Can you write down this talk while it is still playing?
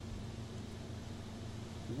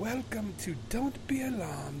Welcome to Don't Be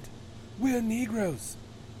Alarmed, We're Negroes,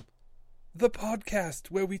 the podcast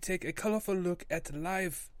where we take a colorful look at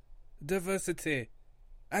life, diversity,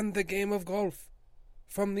 and the game of golf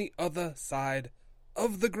from the other side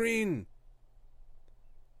of the green.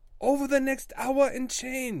 Over the next hour and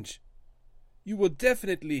change, you will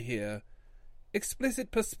definitely hear explicit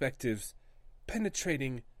perspectives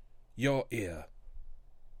penetrating your ear.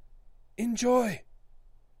 Enjoy!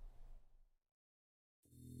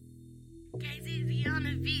 KZZ on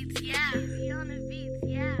the beats, yeah. On the beats,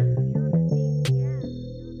 yeah.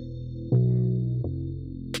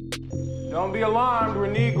 Don't be alarmed, we're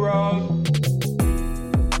Negroes.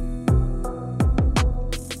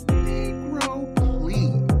 Negro,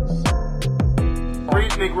 please.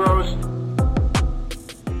 Breathe, Negroes.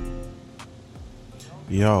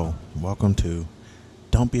 Yo, welcome to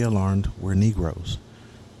Don't Be Alarmed, We're Negroes,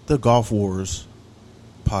 the Golf Wars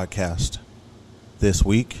podcast. This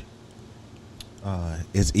week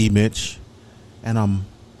is E-Mitch, and I'm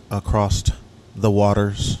across the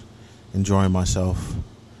waters, enjoying myself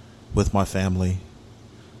with my family,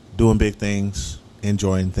 doing big things,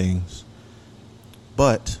 enjoying things.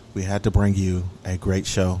 But we had to bring you a great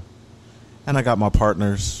show, and I got my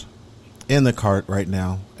partners in the cart right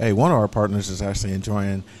now. Hey, one of our partners is actually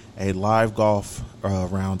enjoying a live golf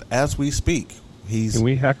round as we speak. Can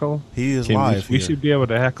we heckle? He is live. We should be able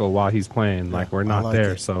to heckle while he's playing. Yeah, like we're not like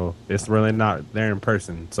there, it. so it's really not there in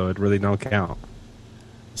person. So it really don't count.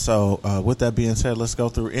 So with that being said, let's go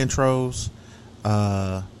through intros.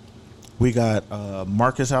 We got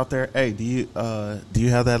Marcus out there. Hey, do you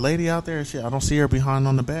have that lady out there? I don't see her behind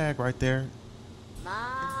on the bag right there.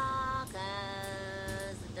 Marcus,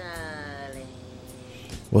 darling.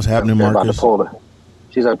 What's happening, Marcus?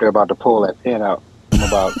 She's up there about to pull that pin out. I'm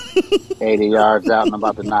about 80 yards out and I'm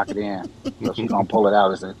about to knock it in. So she's going to pull it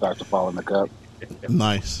out as it starts to fall in the cup.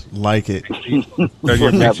 Nice. Like it. Turn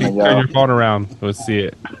your phone around. Let's see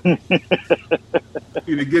it.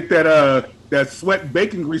 You to get that sweat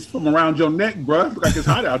bacon grease from around your neck, bro. Look like it's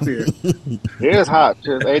hot out there. It is hot.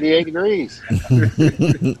 It's 88 degrees.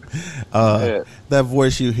 That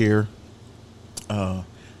voice you hear,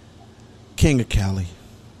 King of Cali,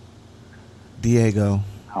 Diego,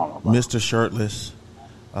 Mr. Shirtless.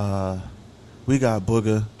 We got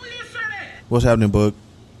Booger. What's happening, Boog?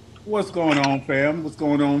 What's going on, fam? What's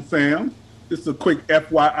going on, fam? Just a quick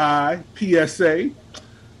FYI, PSA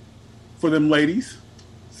for them ladies.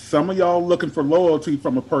 Some of y'all looking for loyalty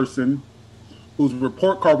from a person whose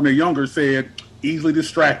report card when they're younger said, easily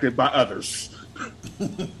distracted by others.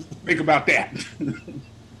 Think about that.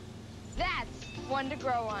 That's one to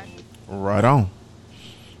grow on. Right on.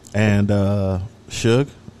 And Suge.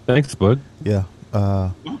 Thanks, bud. Yeah.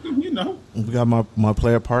 Welcome, you know. We got my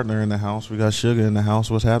player partner in the house. We got Sugar in the house.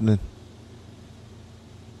 What's happening?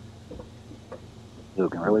 You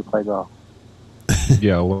can really play golf.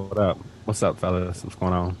 Yo, what up? What's up, fellas? What's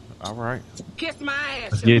going on? All right. Kiss my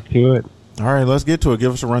ass. Let's get to it. All right, let's get to it.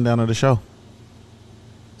 Give us a rundown of the show.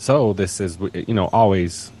 So this is,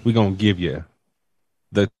 always we're gonna give you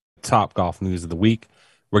the top golf news of the week.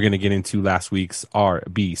 We're gonna get into last week's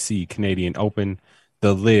RBC Canadian Open,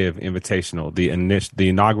 the Live Invitational, the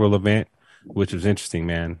inaugural event, which was interesting,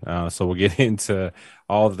 man. So we'll get into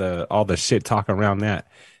all the shit talk around that,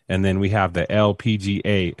 and then we have the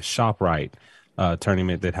LPGA ShopRite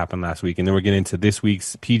tournament that happened last week, and then we're getting into this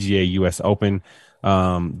week's PGA US Open.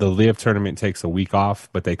 The Live tournament takes a week off,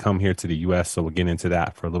 but they come here to the US, so we'll get into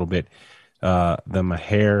that for a little bit. The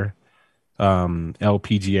Maher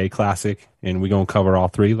LPGA Classic, and we're gonna cover all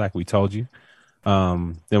three, like we told you.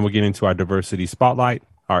 Then we'll get into our diversity spotlight,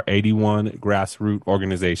 our 81 grassroots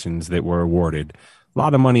organizations that were awarded a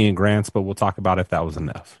lot of money in grants, but we'll talk about if that was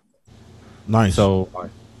enough. Nice. So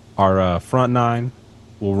our front nine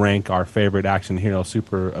will rank our favorite action hero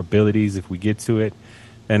super abilities if we get to it.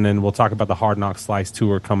 And then we'll talk about the Hard Knock Slice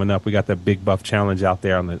Tour coming up. We got that Big Buff Challenge out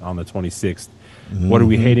there on the 26th. Mm-hmm. What are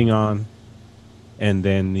we hating on? And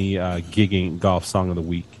then the gigging golf song of the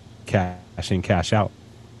week, cash in, cash out.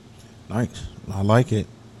 Nice. I like it.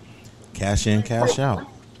 Cash in, cash out.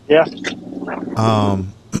 Yeah.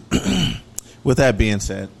 With that being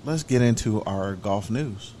said, let's get into our golf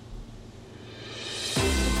news.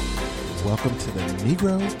 Welcome to the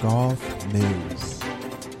Negro Golf News.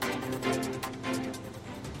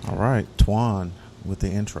 All right, Twan with the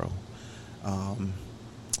intro.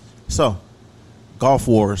 So, Golf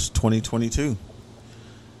Wars 2022.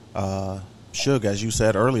 Suge, as you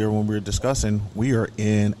said earlier when we were discussing, we are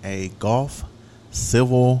in a golf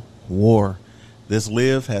civil war. This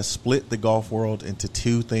Live has split the golf world into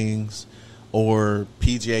two things, or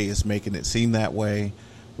PGA is making it seem that way.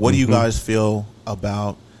 What do you guys feel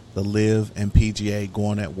about the Live and PGA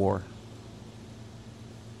going at war?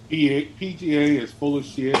 PGA is full of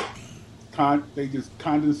shit. They just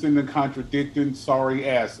condescending, contradicting, sorry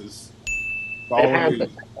asses.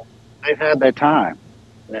 They've had their time.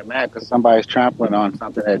 They're mad because somebody's trampling on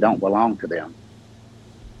something that don't belong to them.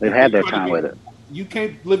 They've had their time with it. You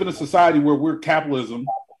can't live in a society where we're capitalism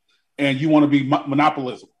and you want to be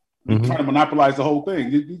monopolism. You're trying to monopolize the whole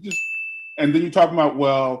thing. You just, and then you're talking about,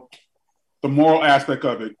 well, the moral aspect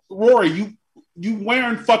of it. Rory, you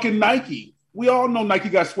wearing fucking Nike. We all know Nike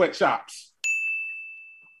got sweatshops.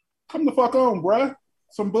 Come the fuck on, bruh.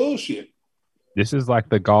 Some bullshit. This is like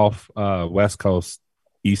the golf West Coast,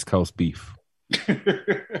 East Coast beef.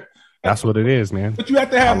 That's what it is, man. But you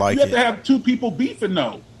have to have two people beefing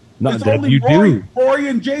though. No, it's that only you do. Rory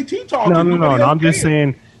and JT talking. No. I'm just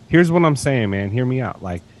saying. Here's what I'm saying, man. Hear me out.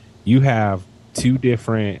 Like, you have two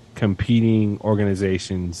different competing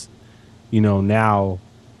organizations, now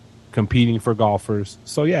competing for golfers.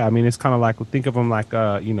 So yeah, I mean, it's kind of like, think of them like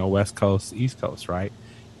West Coast, East Coast, right?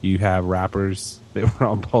 You have rappers that were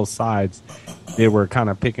on both sides. They were kind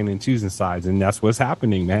of picking and choosing sides, and that's what's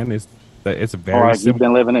happening, man. It's a very all right, you've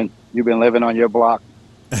been living on your block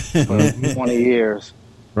for 20 years,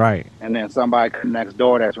 right? And then somebody next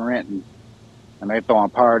door that's renting, and they throwing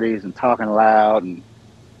parties and talking loud, and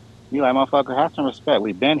you like, motherfucker, have some respect.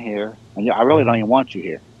 We've been here, and I really don't even want you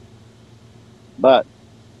here, but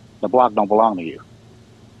the block don't belong to you.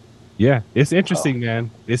 Yeah, it's interesting, man.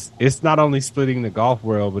 It's not only splitting the golf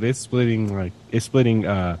world, but it's splitting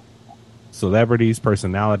celebrities,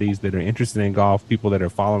 personalities that are interested in golf, people that are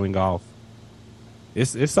following golf.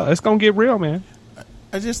 It's gonna get real, man.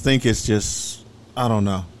 I just think it's just, I don't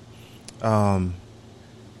know.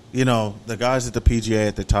 The guys at the PGA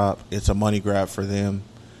at the top, it's a money grab for them.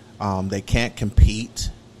 They can't compete.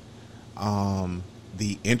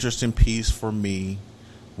 The interesting piece for me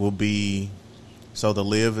will be, so the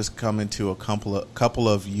Live is coming to a couple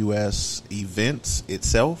of U.S. events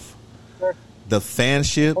itself. The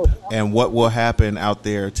fanship and what will happen out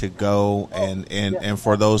there to go and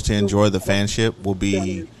for those to enjoy the fanship will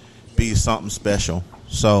be something special.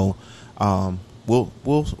 So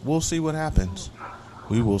we'll see what happens.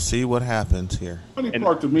 We will see what happens here. Funny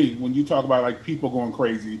part to me when you talk about like people going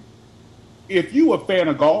crazy. If you a fan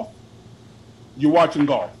of golf, you're watching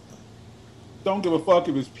golf. Don't give a fuck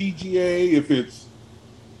if it's PGA, if it's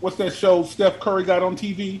what's that show Steph Curry got on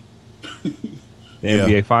TV? The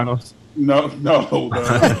NBA Finals. No.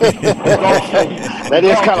 That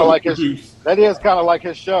is kind of like his. That is kind of like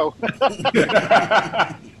his show.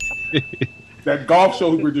 That golf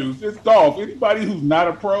show he produced. It's golf. Anybody who's not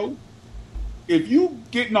a pro, if you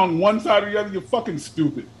getting on one side or the other, you're fucking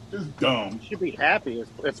stupid. It's dumb. You should be happy.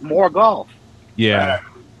 It's more golf. Yeah,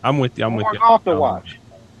 I'm with you. More golf to watch.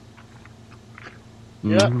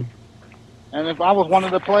 Mm-hmm. Yep. And if I was one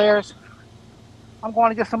of the players, I'm going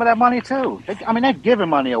to get some of that money too. They're giving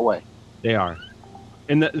money away. They are.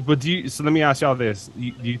 So let me ask y'all this: do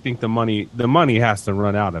you think the money has to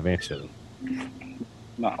run out eventually?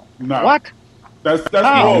 No. What? That's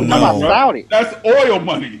oil money. Saudi. That's oil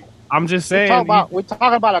money. I'm just saying. We're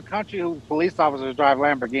talking about a country whose police officers drive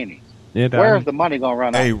Lamborghinis. Yeah, where's the money going to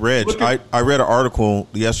run out? Hey, Reg, I read an article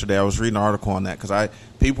yesterday. I was reading an article on that because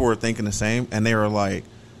people were thinking the same, and they were like,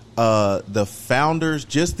 the founders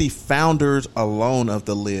alone of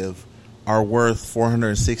the Live are worth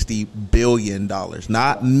 $460 billion,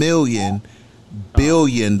 not million, $1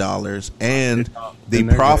 billion, and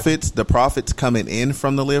the profits coming in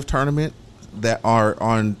from the Live tournament that are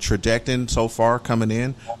on trajectory so far coming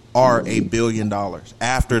in are $1 billion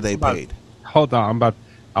after they paid. Hold on,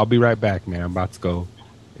 I'll be right back, man. I'm about to go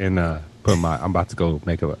and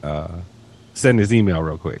send this email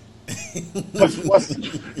real quick.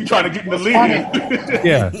 You trying to get in the lead?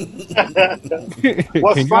 Yeah.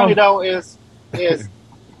 What's funny though is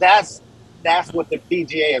that's what the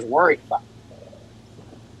PGA is worried about.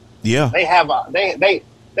 Yeah, they have an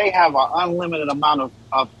unlimited amount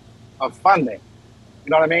of funding.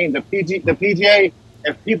 You know what I mean? The PGA,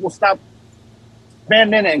 if people stop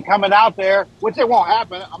spending and coming out there, which it won't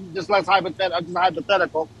happen. I'm just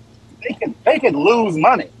hypothetical. They could lose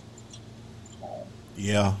money.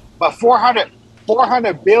 Yeah. But 400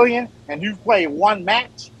 billion and you play one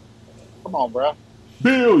match? Come on, bro.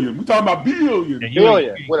 Billion. We're talking about billion.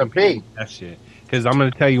 Billion with a P. That shit. Because I'm going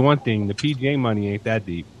to tell you one thing. The PGA money ain't that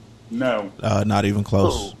deep. No. Not even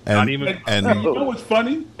close. And you know what's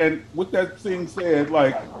funny? And with that being said,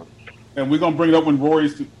 and we're going to bring it up on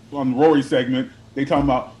Rory's segment, they talking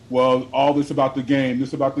about, well, all this about the game,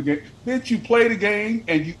 Bitch, you play the game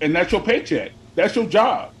and that's your paycheck. That's your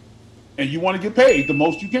job. And you want to get paid the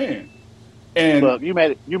most you can. And Look, you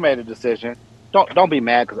made a decision. Don't be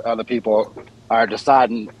mad because other people are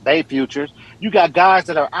deciding their futures. You got guys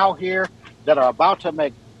that are out here that are about to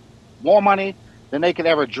make more money than they could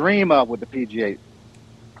ever dream of with the PGA.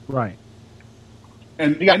 Right.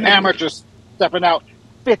 and You got and amateurs stepping out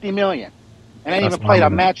 $50 million and ain't That's even played a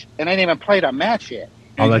phenomenal. match. And ain't even played a match yet.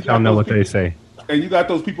 I'll and let you got y'all know those what they people- say. And you got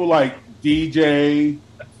those people like DJ,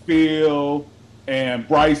 Phil, and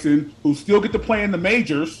Bryson who still get to play in the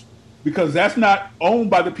majors because that's not owned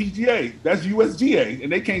by the PGA. That's USGA,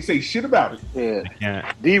 and they can't say shit about it. Yeah.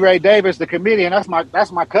 Yeah. D. Ray Davis, the comedian, that's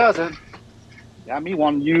my cousin. Got me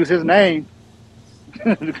wanting to use his name.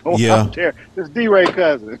 To go Yeah. out there. This D. Ray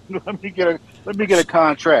cousin. Let me get a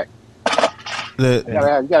contract. The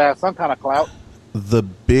You gotta have some kind of clout. the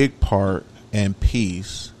big part and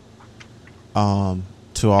piece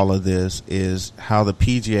to all of this is how the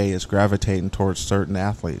PGA is gravitating towards certain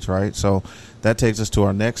athletes, right? So that takes us to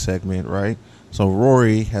our next segment, right? So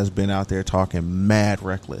Rory has been out there talking mad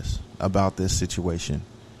reckless about this situation.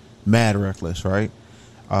 Mad reckless, right?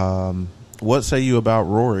 What say you about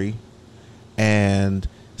Rory? And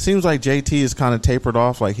seems like JT is kind of tapered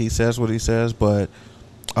off, like he says what he says, but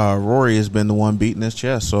Rory has been the one beating his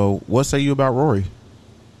chest. So what say you about Rory?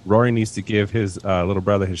 Rory needs to give his little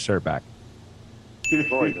brother his shirt back.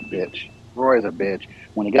 Rory's a bitch. Rory's a bitch.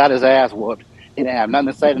 When he got his ass whooped, he didn't have nothing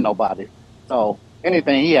to say to nobody. So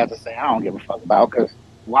anything he has to say, I don't give a fuck about because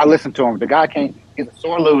why listen to him? The guy can't. He's a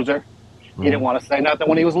sore loser. He didn't want to say nothing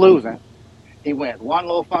when he was losing. He went one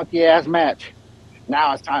little funky ass match.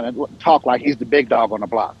 Now it's time to talk like he's the big dog on the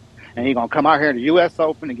block, and he's gonna come out here in the U.S.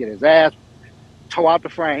 Open and get his ass toe out the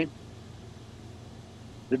frame.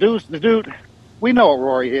 The dude. We know what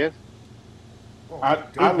Rory is.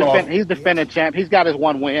 He's defending champ. He's got his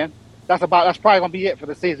one win. That's probably gonna be it for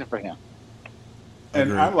the season for him. And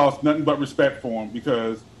Agreed. I lost nothing but respect for him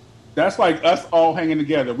because that's like us all hanging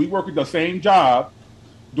together. We work at the same job,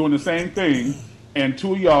 doing the same thing, and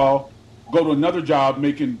two of y'all go to another job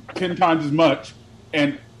making 10 times as much,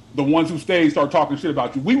 and the ones who stay start talking shit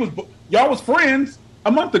about you. Y'all was friends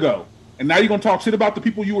a month ago, and now you're gonna talk shit about the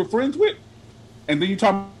people you were friends with, and then you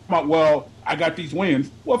talk about, well, I got these wins.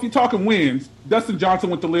 Well, if you're talking wins, Dustin Johnson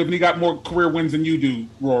went to live, and he got more career wins than you do,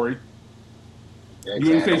 Rory.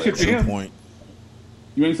 You ain't say shit to Good him. point.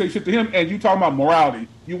 You ain't say shit to him, and you talking about morality.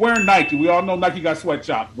 You wearing Nike. We all know Nike got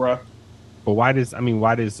sweatshops, bruh. But why does it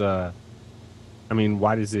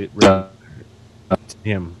really to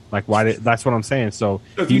him? Like that's what I'm saying. So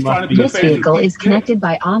Because he he's must trying to be be This vehicle is connected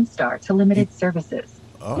by OnStar to limited services.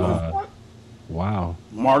 Oh, wow.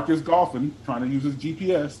 Mark is golfing, trying to use his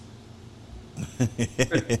GPS.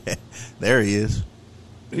 there he is.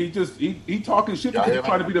 He talking shit because he's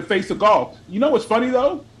trying to be the face of golf. You know what's funny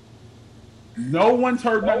though? No one's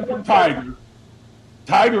heard nothing from Tiger.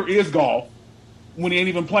 Tiger is golf when he ain't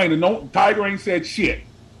even playing, and no Tiger ain't said shit.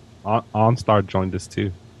 OnStar joined us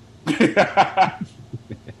too.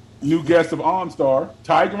 New guest of OnStar.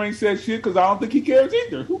 Tiger ain't said shit because I don't think he cares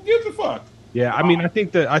either. Who gives a fuck? Yeah, I mean, I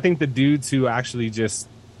think the dudes who actually just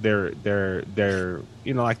they're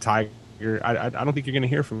like Tiger. I don't think you're going to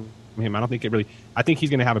hear from him. I don't think it really. I think he's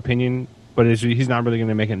going to have opinion, but he's not really going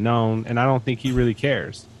to make it known, and I don't think he really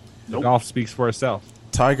cares. The golf speaks for itself.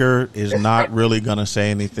 Tiger is not really going to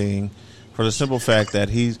say anything for the simple fact that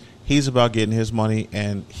he's about getting his money,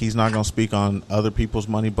 and he's not going to speak on other people's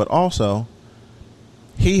money, but also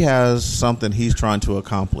he has something he's trying to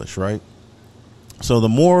accomplish, right? So the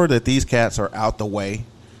more that these cats are out the way,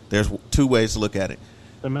 there's two ways to look at it.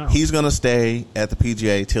 He's going to stay at the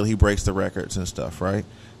PGA till he breaks the records and stuff, right?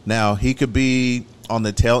 Now, he could be on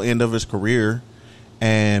the tail end of his career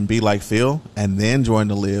and be like Phil and then join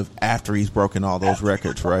the Live after he's broken all those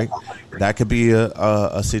records, right? That could be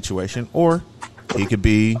a situation. Or he could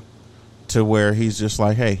be to where he's just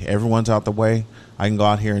like, hey, everyone's out the way. I can go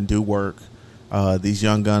out here and do work. These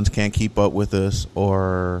young guns can't keep up with us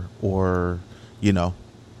or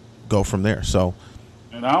go from there. So,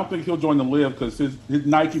 and I don't think he'll join the Live because his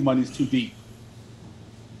Nike money's too deep.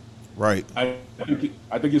 Right. I think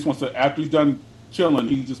he just wants to, after he's done chilling,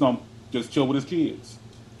 he's just gonna just chill with his kids.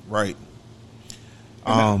 Right.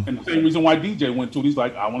 And the same reason why DJ went to, he's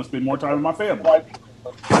like, I want to spend more time with my family.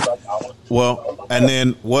 Well, and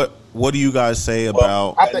then what do you guys say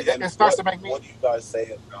about? I think it starts to make me. What do you guys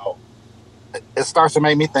say about? It starts to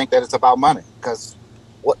make me think that it's about money because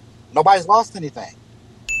nobody's lost anything.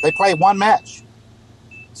 They played one match,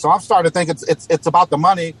 so I'm starting to think it's about the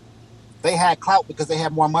money. They had clout because they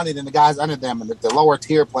had more money than the guys under them and the lower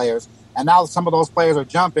tier players. And now some of those players are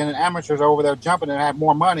jumping, and amateurs are over there jumping and have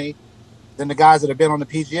more money than the guys that have been on the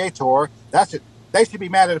PGA Tour. They should be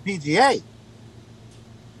mad at the PGA.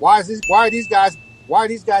 Why are these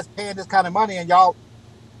guys paying this kind of money, and y'all?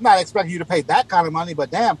 I'm not expecting you to pay that kind of money, but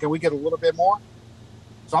damn, can we get a little bit more?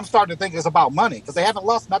 So I'm starting to think it's about money because they haven't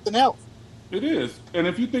lost nothing else. It is. And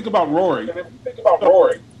if you think about Rory,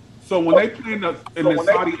 so when they play in the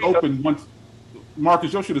Saudi Open once,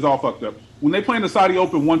 Marcus, your shit is all fucked up. When they play in the Saudi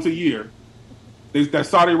Open once a year, there's that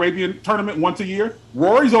Saudi Arabian tournament once a year.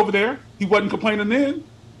 Rory's over there. He wasn't complaining then.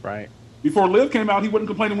 Right. Before Liv came out, he wasn't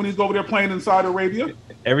complaining when he was over there playing in Saudi Arabia.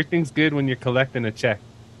 Everything's good when you're collecting a check.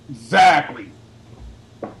 Exactly.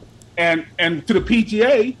 And to the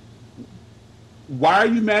PGA, why are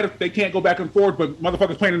you mad if they can't go back and forth, but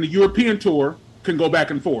motherfuckers playing in the European Tour can go back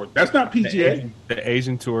and forth? That's not PGA. The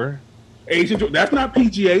Asian Tour. Asian Tour. That's not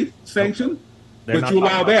PGA sanctioned. But you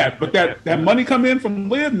allow that. But that money come in from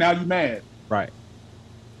Liv, now you mad. Right.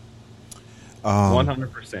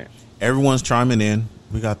 100%. Everyone's chiming in.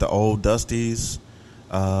 We got the old Dusties.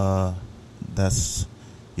 That's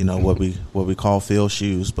what we call field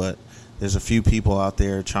shoes, but there's a few people out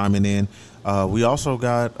there chiming in. We also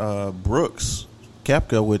got Brooks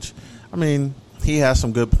Koepka, which, I mean, he has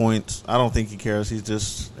some good points. I don't think he cares. He's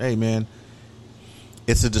just, hey, man,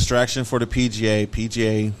 it's a distraction for the PGA.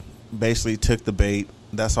 PGA basically took the bait.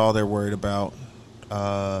 That's all they're worried about.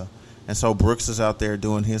 And so Brooks is out there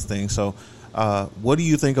doing his thing. So what do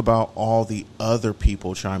you think about all the other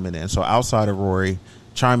people chiming in? So outside of Rory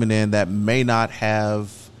chiming in that may not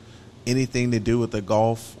have anything to do with the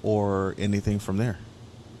golf or anything from there.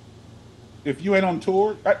 If you ain't on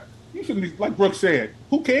tour, you shouldn't be, like Brooks said,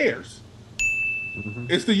 who cares? Mm-hmm.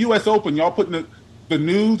 It's the U.S. Open. Y'all putting the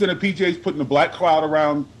news and the PGA's putting the black cloud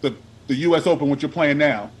around the U.S. Open, what you're playing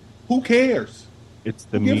now. Who cares? It's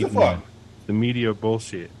the media. Fuck? The media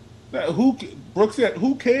bullshit. Brooks said,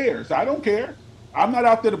 who cares? I don't care. I'm not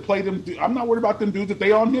out there to play them. I'm not worried about them dudes. If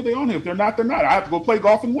they on here, they on here. If they're not, they're not. I have to go play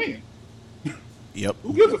golf and win. Yep.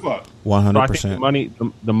 Who gives a fuck?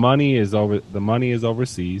 100%. The money is over. The money is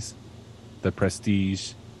overseas. The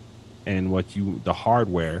prestige and the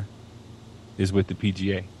hardware is with the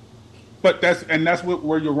PGA. But that's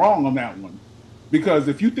where you're wrong on that one, because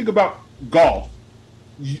if you think about golf,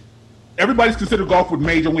 everybody's considered golf with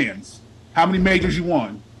major wins. How many majors you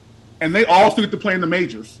won, and they all still get to play in the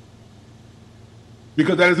majors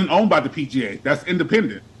because that isn't owned by the PGA. That's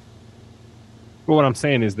independent. Well, what I'm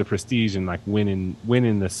saying is the prestige and like winning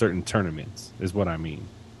the certain tournaments is what I mean.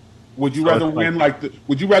 Would you rather win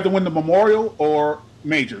Would you rather win the Memorial or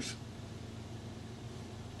majors?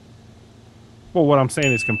 Well, what I'm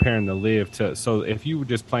saying is comparing the Live to. So if you were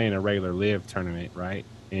just playing a regular Live tournament, right,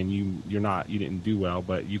 and you didn't do well,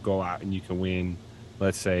 but you go out and you can win,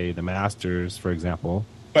 let's say the Masters, for example.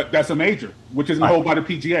 But that's a major, which isn't held by the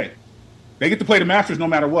PGA. They get to play the Masters no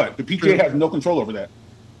matter what. The PGA has no control over that.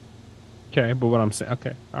 Okay, but what I'm saying,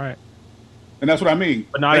 okay, all right, and that's what I mean.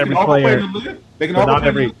 But not every player. They can all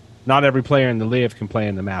not every player in the Live can play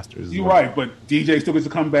in the Masters. You're right, but DJ still gets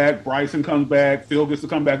to come back. Bryson comes back. Phil gets to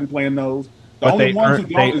come back and play in those. But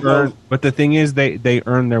the thing is, they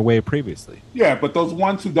earned their way previously. Yeah, but those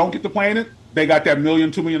ones who don't get to play in it, they got that $1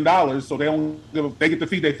 million, $2 million, so they get to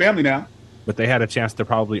feed their family now. But they had a chance to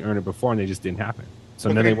probably earn it before, and they just didn't happen.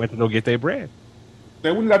 So then they went to go get their bread.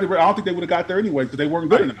 They wouldn't have got their bread. I don't think they would have got there anyway because they weren't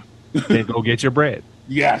good enough. Then go get your bread.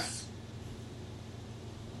 Yes.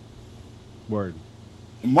 Word.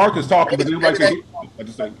 Marcus talking, but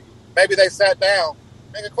maybe they sat down.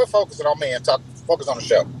 Nigga, quit focusing on me and focus on the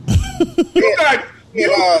show.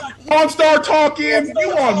 OnStar talking.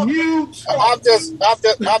 You on mute. I'm just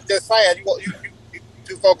saying. You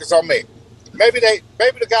too focused on me. Maybe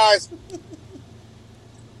the guys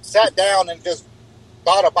sat down and just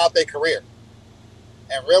thought about their career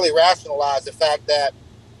and really rationalized the fact that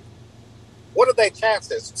what are their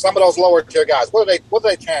chances? Some of those lower tier guys. What are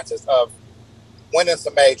their chances of winning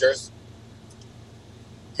some majors,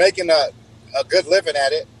 making a good living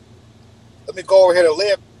at it? Let me go over here to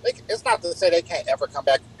Live. It's not to say they can't ever come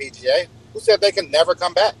back to PGA. Who said they can never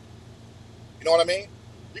come back? You know what I mean?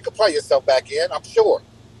 You can play yourself back in, I'm sure.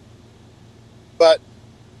 But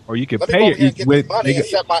or you could pay it with money.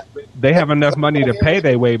 They have enough money to pay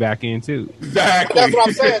their way back in too. Exactly. That's what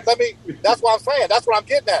I'm saying. That's what I'm saying. That's what I'm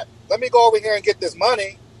getting at. Let me go over here and get this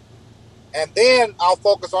money, and then I'll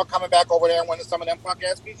focus on coming back over there and winning some of them punk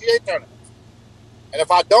ass PGA tournaments. And if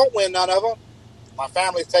I don't win none of them, my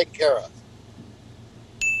family's taken care of.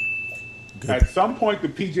 Good. At some point, the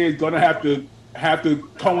PGA is going to have to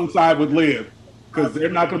coincide with Live because they're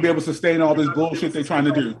not going to be able to sustain all this bullshit they're trying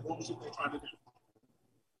to do.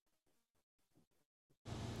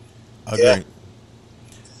 Agree. Yeah.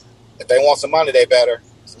 If they want some money, they better.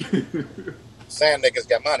 Saying niggas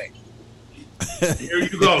got money. Here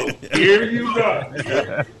you go. Here you go.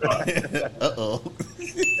 Uh-oh.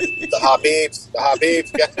 The Habibs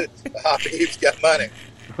got money.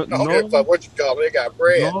 No, what you call it? They got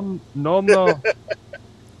bread. No.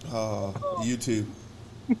 YouTube.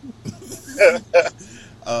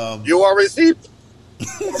 You are receipt.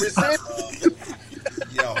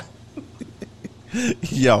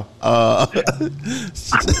 Yo.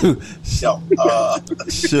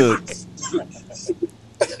 Shook.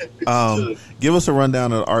 Give us a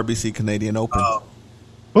rundown of the RBC Canadian Open.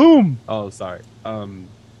 Boom. Oh, sorry.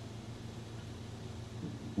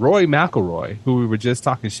 Rory McIlroy, who we were just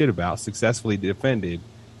talking shit about, successfully defended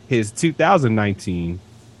his 2019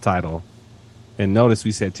 title. And notice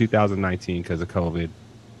we said 2019 because of COVID.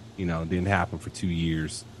 You know, didn't happen for 2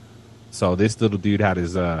 years. So this little dude had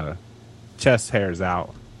his chest hairs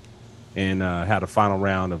out and had a final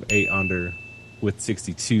round of 8 under with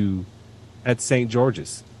 62 at St.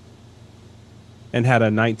 George's, and had a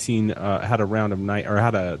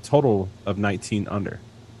total of 19 under.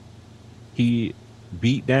 He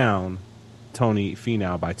beat down Tony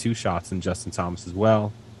Finau by 2 shots and Justin Thomas as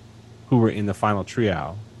well, who were in the final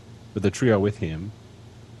trio with him.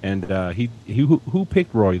 And who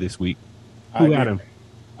picked Roy this week? Who had him?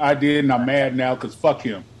 I did, and I'm mad now because fuck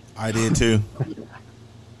him. I did too.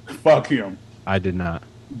 Fuck him. I did not.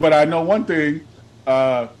 But I know one thing.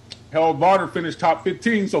 Harold Varner finished top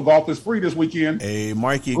 15, so golf is free this weekend. Hey,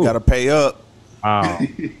 Mikey, got to pay up.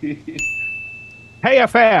 Pay a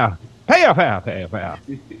fare.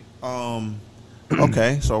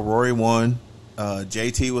 Okay, so Rory won.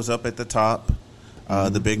 JT was up at the top.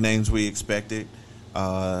 The big names we expected.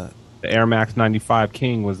 The Air Max 95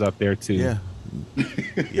 King was up there too. Yeah,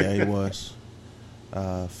 yeah, he was.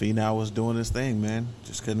 Finau was doing his thing, man.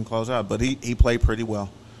 Just couldn't close out, but he played pretty well.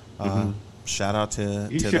 Shout out to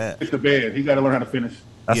that. He the bed. He got to learn how to finish.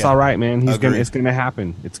 That's all right, man. It's gonna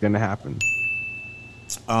happen. It's gonna happen.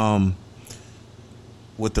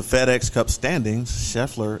 With the FedEx Cup standings,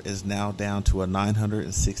 Scheffler is now down to a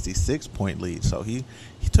 966 point lead. So he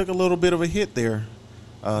took a little bit of a hit there,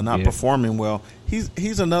 not performing well.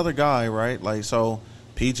 He's another guy, right? Like, so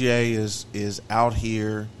PGA is out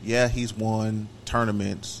here. Yeah, he's won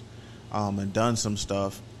tournaments and done some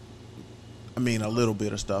stuff. I mean, a little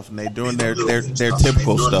bit of stuff, and they're doing their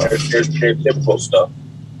typical stuff. Their typical stuff.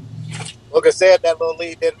 Look, I said that little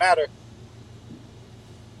lead didn't matter.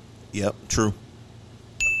 Yep, true.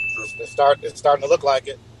 It's starting to look like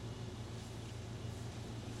it.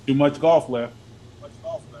 Too much golf left.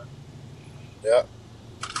 Yeah.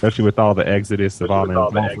 Especially with all the exodus of all them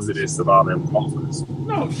golfers.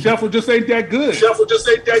 No, Scheffler just ain't that good.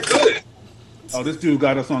 Oh, this dude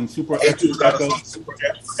got us on Super Echo.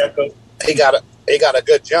 He got a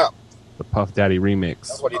good jump. The Puff Daddy remix.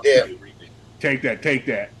 That's what he did. Take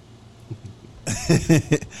that.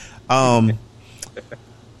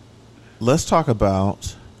 Let's talk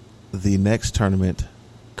about the next tournament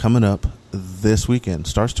coming up this weekend.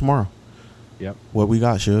 Starts tomorrow. Yep. What we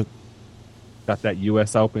got, Suge? Got that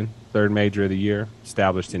U.S. Open, third major of the year,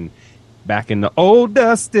 established back in the old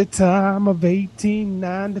dusty time of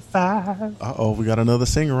 1895. Uh-oh, we got another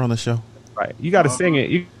singer on the show. Right. You got to sing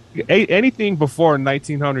it. Anything before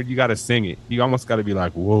 1900, you got to sing it. You almost got to be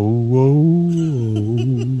like, whoa, whoa.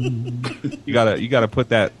 You got to put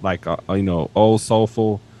that, like, old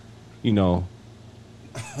soulful,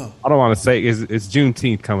 I don't want to say it's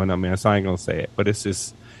Juneteenth coming up, man, so I ain't gonna say it. But it's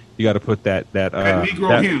just you got to put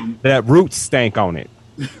that root stank on it.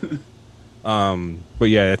 But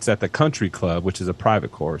yeah, it's at the Country Club, which is a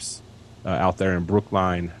private course out there in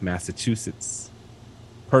Brookline, Massachusetts.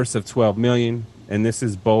 Purse of $12 million, and this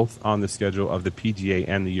is both on the schedule of the PGA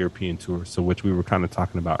and the European Tour, so which we were kind of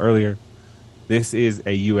talking about earlier. This is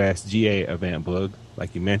a USGA event, Blug,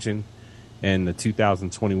 like you mentioned, and the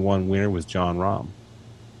 2021 winner was Jon Rahm.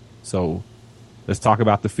 So let's talk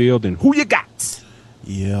about the field and who you got.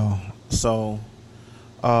 Yeah. So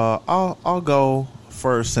I'll go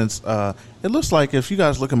first since it looks like if you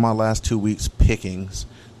guys look at my last 2 weeks pickings,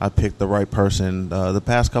 I picked the right person the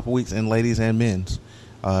past couple weeks in ladies and men's.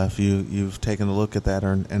 If you've taken a look at that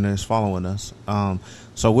and is following us.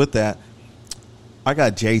 So with that, I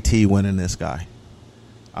got JT winning this guy.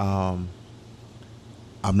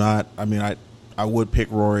 I would pick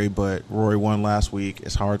Rory, but Rory won last week.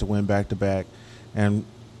 It's hard to win back to back, and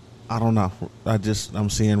I don't know. I'm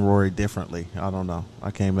seeing Rory differently. I don't know. I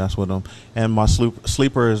can't mess with him. And my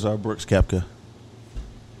sleeper is Brooks Koepka.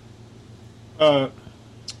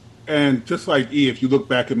 And just like E, if you look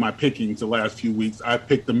back at my pickings the last few weeks, I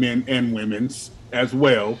picked the men and women's as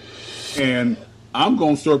well. And I'm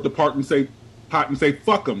going to stir up the pot and say,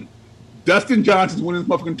 fuck them. Dustin Johnson's winning this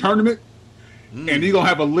motherfucking tournament. and he gonna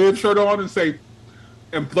have a live shirt on and say,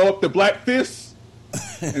 and blow up the black fist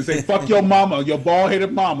and say, "Fuck your mama, your bald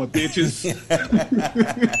headed mama, bitches."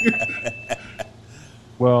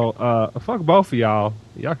 Well, fuck both of y'all.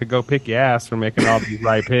 Y'all could go pick your ass for making all these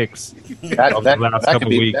right picks. That could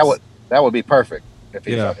be that would be perfect if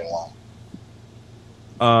he fucking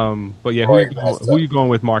won. But yeah, who you going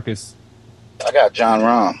with, Marcus? I got John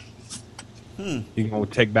Rahm. You gonna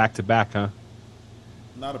take back to back, huh?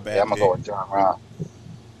 Not a bad. Yeah, I'm gonna go with John Rahm.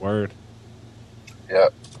 Word.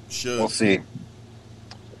 Yep. Should. We'll see.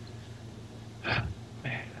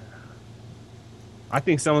 I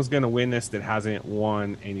think someone's gonna win this that hasn't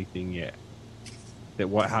won anything yet. That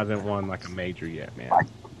hasn't won like a major yet, man. Like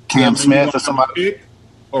Cam Smith or somebody,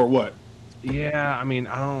 or what? Yeah, I mean,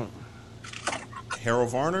 I don't. Harold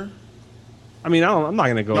Varner. I mean, I'm not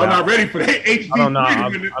gonna go. I'm not ready for that. I don't know.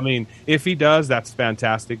 I mean, if he does, that's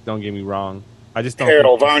fantastic. Don't get me wrong. I just don't.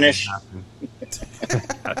 Harold Varnish.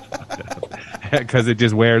 Because it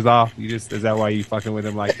just wears off. Is that why you fucking with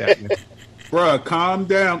him like that? Man? Bruh, calm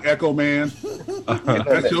down, Echo Man.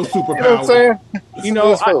 That's your superpower. You know what I'm saying? You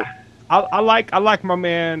know, I like my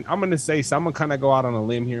man. I'm gonna say so. I'm gonna kind of go out on a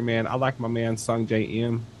limb here, man. I like my man Sung J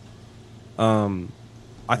M.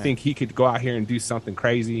 I think he could go out here and do something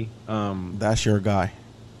crazy. That's your guy.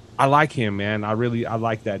 I like him, man. I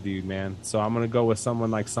like that dude, man. So I'm gonna go with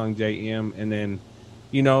someone like Sung J M, and then,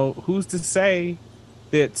 you know, who's to say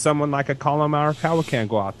that someone like a Colin Morikawa can't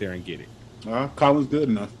go out there and get it? Colin's good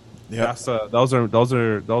enough. Yeah, those are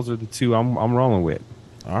the two I'm rolling with.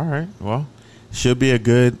 All right. Well, should be a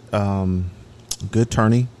good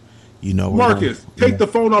tourney. You know, Marcus, take the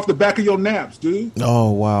phone off the back of your naps, dude.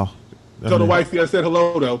 Oh wow. Tell the wifey I said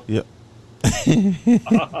hello though. Yep. Ears,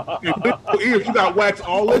 you got wax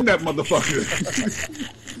all in that motherfucker.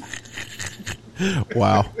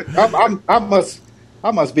 Wow.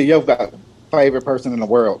 I must be your favorite person in the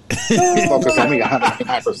world. Focus on me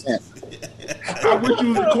 109%. I wish you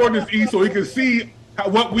was recording this, E, so he can see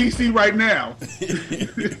what we see right now.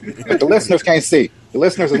 But the listeners can't see. The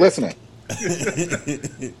listeners are listening.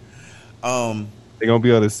 They're gonna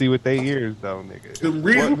be able to see with their ears, though, nigga. The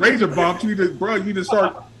razor bumps, you need to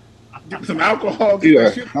start getting some alcohol.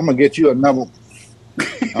 Yeah, I'm gonna get you I'm gonna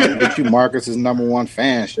get you Marcus's #1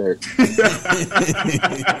 fan shirt.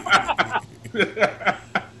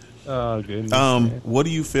 Oh goodness. What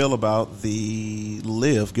do you feel about the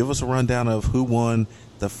LIV? Give us a rundown of who won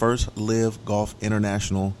the first LIV Golf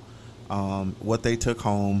International, what they took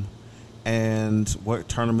home, and what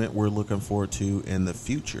tournament we're looking forward to in the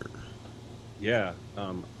future. Yeah,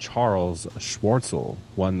 Charles Schwartzel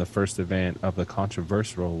won the first event of the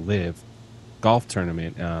controversial LIV golf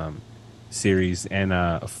tournament series and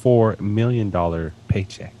a $4 million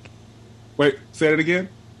paycheck. Wait, say it again.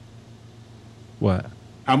 What?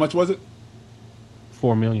 How much was it?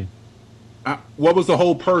 $4 million. What was the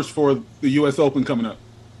whole purse for the U.S. Open coming up?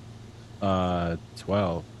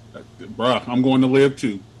 12. Bruh, I'm going to LIV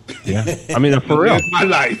too. Yeah, I mean, for real. That's my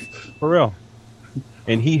life. For real.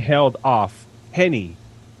 And he held off Henny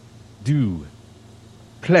du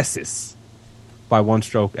Plessis by one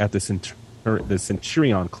stroke at the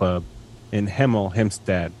Centurion Club in Hemel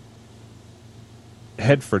Hempstead,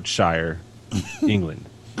 Hertfordshire, England.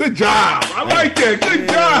 Good job. I like that. Good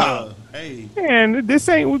job. Hey. Man,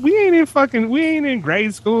 we ain't in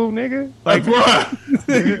grade school, nigga. Like,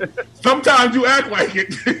 bruh. Sometimes you act like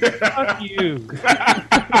it. Fuck you.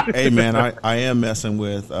 Hey, man, I am messing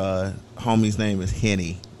with homie's name is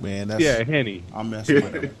Henny. Man, Henny. I'm messing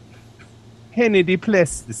with him. Henny de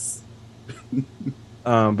Plessis.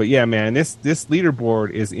 But yeah, man, this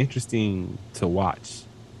leaderboard is interesting to watch.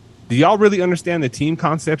 Do y'all really understand the team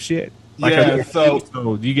concept shit? Like, yeah,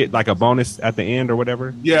 so do you get like a bonus at the end or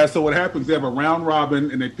whatever? Yeah, so what happens? They have a round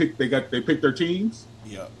robin, and they pick their teams.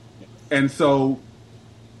 Yeah, and so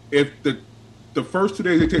if the first 2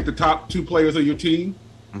 days they take the top 2 players of your team,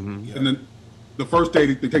 mm-hmm. and then the first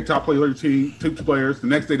day they take top player of your team, 2 players. The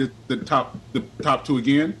next day the top 2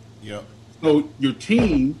 again. Yeah. So your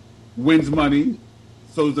team wins money.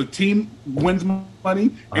 So the team wins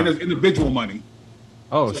money, and there's individual money.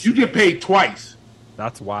 Oh, so you get paid twice.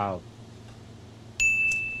 That's wild.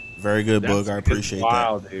 Very good, Boog. I appreciate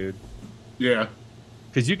wild, that. Dude. Yeah.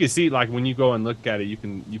 Because you can see, like, when you go and look at it, you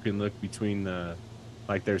can look between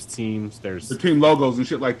there's teams, there's the team logos and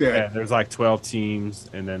shit like that. Yeah, there's like 12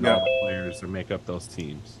 teams, and then all the players that make up those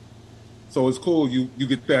teams. So it's cool. You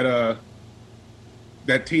get that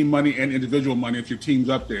team money and individual money if your team's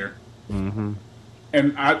up there. Mm-hmm.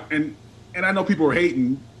 And I know people are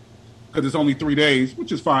hating because it's only 3 days,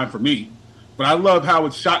 which is fine for me. But I love how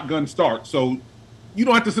it's shotgun start. So you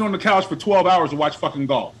don't have to sit on the couch for 12 hours to watch fucking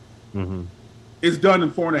golf. Mm-hmm. it's done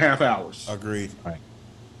in 4.5 hours. Agreed. Right.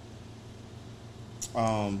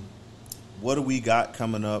 What do we got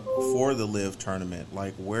coming up for the Live tournament?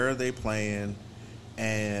 Like, where are they playing?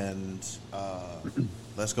 And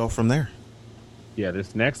let's go from there. Yeah,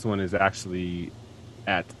 this next one is actually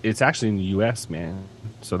it's actually in the U.S., man.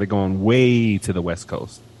 So they're going way to the West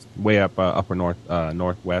Coast, way up upper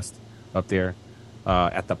northwest up there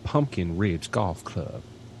at the Pumpkin Ridge Golf Club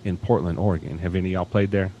in Portland, Oregon. Have any of y'all played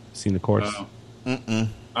there? Seen the course?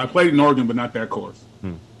 I played in Oregon, but not that course.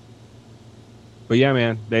 But yeah,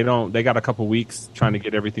 man, they got a couple weeks trying to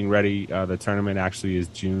get everything ready. The tournament actually is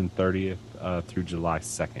June 30th through July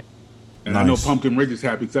 2nd. And I know Pumpkin Ridge is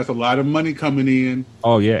happy because that's a lot of money coming in.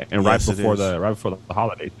 Oh yeah, and Yes, right before the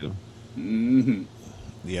holiday too. Mm-hmm.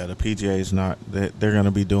 Yeah, the PGA is not. They're going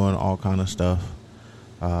to be doing all kind of stuff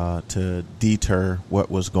to deter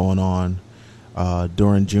what was going on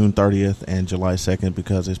during June 30th and July 2nd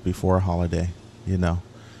because it's before a holiday. You know,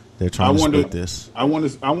 they're trying to split this. I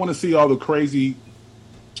want to see all the crazy.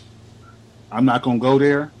 I'm not going to go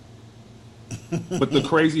there, but the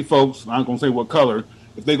crazy folks. I'm not going to say what color.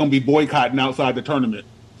 If they're going to be boycotting outside the tournament,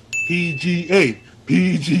 PGA.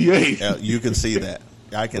 Yeah, you can see that.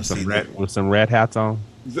 I can see that. With some red hats on.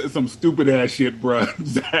 Some stupid ass shit, bro.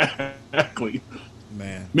 Exactly.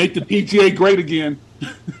 Man. Make the PGA great again.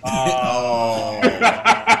 Oh.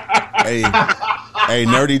 Hey,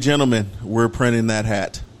 nerdy gentlemen, we're printing that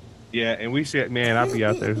hat. Yeah, and we should, man. I'll be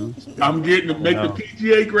out there. I'm getting to make the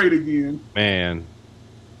PGA great again. Man,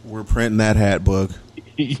 we're printing that hat, Boog.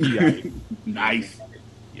 Nice.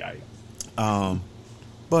 Yikes.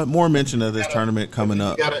 But more mention of this tournament coming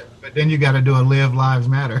up. But then you got to do a Live Lives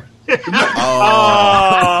Matter. Love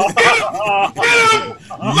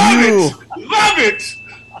it.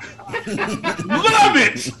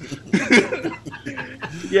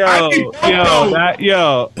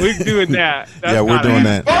 We're doing that. Yeah, we're doing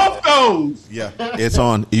that. Both those. Yeah, it's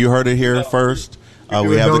on. You heard it here first.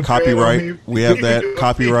 We have the copyright. We have that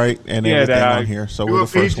copyright and everything on here. So we're the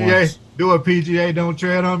first ones. Do a PGA, don't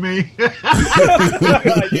tread on me. Oh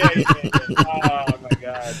my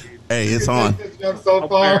god, dude. Hey, it's on. So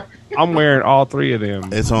far. I'm wearing all three of them.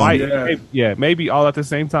 It's on. Maybe all at the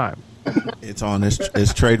same time. It's on. It's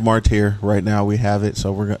trademarked here right now. We have it,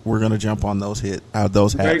 so we're gonna jump on those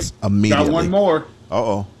hats immediately. Got one more.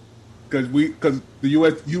 Because the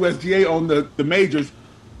USGA on the majors.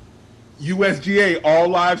 USGA, all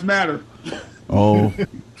lives matter.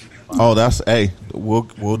 That's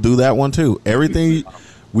we'll do that one too. Everything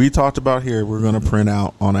we talked about here, we're gonna print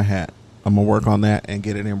out on a hat. I'm gonna work on that and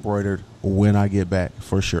get it embroidered when I get back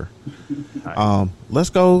for sure.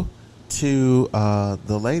 Let's go to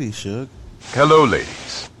the ladies, Suge. Hello,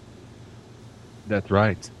 ladies. That's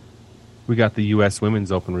right. We got the U.S.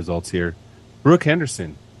 Women's Open results here. Brooke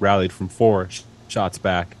Henderson rallied from 4 shots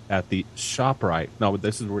back at the ShopRite.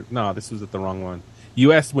 This was at the wrong one.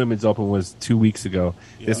 U.S. Women's Open was 2 weeks ago.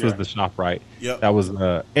 This was the ShopRite. Yep. That was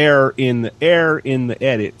error in the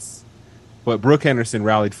edits. But Brooke Henderson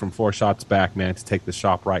rallied from 4 shots back, man, to take the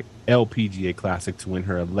ShopRite LPGA Classic to win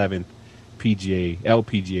her 11th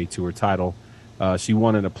LPGA Tour title. She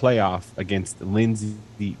won in a playoff against Lindsay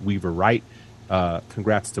Weaver-Wright.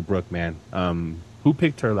 Congrats to Brooke, man. Who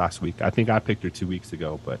picked her last week? I think I picked her 2 weeks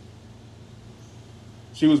ago, but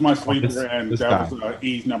she was my sleeper, and that was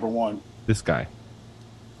E's number one. This guy.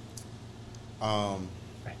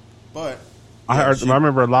 But I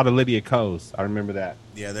remember a lot of Lydia Ko's. I remember that.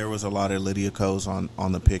 Yeah, there was a lot of Lydia Ko's on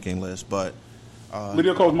the picking list, but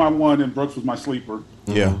Lydia Ko was my one, and Brooks was my sleeper.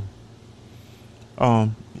 Yeah.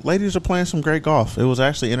 Ladies are playing some great golf. It was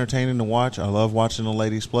actually entertaining to watch. I love watching the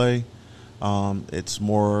ladies play. It's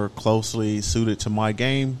more closely suited to my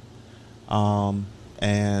game, and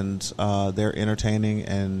they're entertaining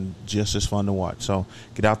and just as fun to watch. So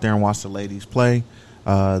get out there and watch the ladies play.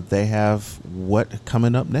 They have what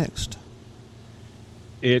coming up next?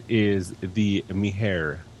 It is the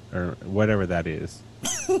Miher, or whatever that is.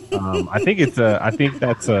 I think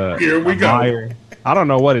that's a. Here we go. Meyer. I don't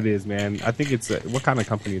know what it is, man. I think it's what kind of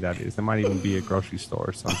company that is. It might even be a grocery store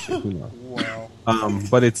or some shit. Who knows? Wow.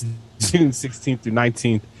 But it's June 16th through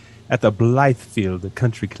 19th at the Blythefield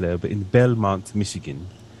Country Club in Belmont, Michigan.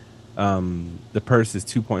 The purse is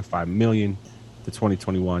 $2.5 million. The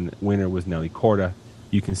 2021 winner was Nelly Korda.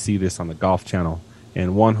 You can see this on the Golf Channel.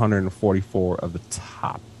 And 144 of the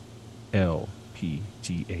top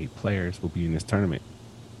LPGA players will be in this tournament.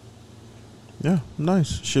 Yeah,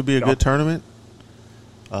 nice. Should be a good tournament.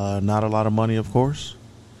 Not a lot of money, of course.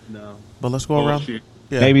 No. But let's go around. Shit.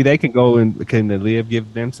 Yeah. Maybe they can go and can the Live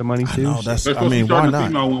give them some money too? No, that's. They're I mean, supposed to start why the not?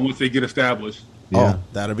 female one once they get established. Yeah. Oh,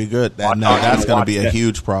 that'll be good. Watch- That's going to watch be a that.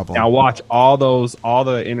 huge problem. Now watch all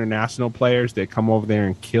the international players that come over there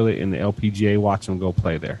and kill it in the LPGA. Watch them go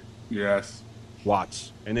play there. Yes.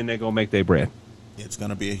 Watch, and then they go make their bread. It's going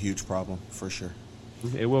to be a huge problem for sure.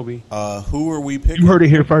 It will be. Who are we picking? You heard it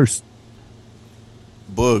here first.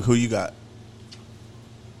 Boog, who you got?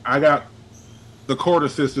 I got the Corda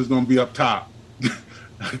sisters going to be up top.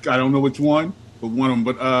 I don't know which one, but one of them.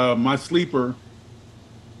 But my sleeper.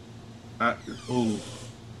 I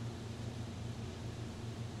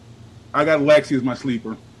got Lexi as my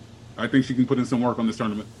sleeper. I think she can put in some work on this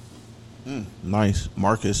tournament. Nice.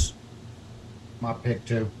 Marcus. My pick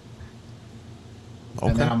too. Okay.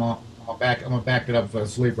 And then I'm gonna back it up for a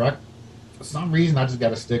sleeper. For some reason, I just got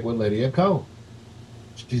to stick with Lydia Ko.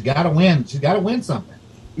 She's got to win. She's got to win something.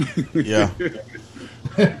 Yeah.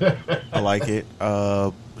 I like it.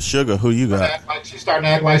 Sugar, who you got? She's starting to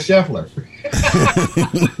act like Scheffler.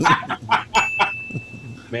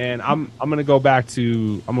 Man, I'm gonna go back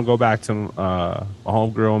to my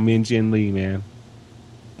homegirl Min Jin Lee, man.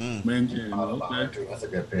 Min Jin, okay. That's a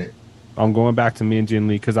good pick. I'm going back to Min Jin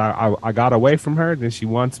Lee because I got away from her, then she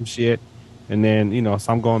won some shit, and then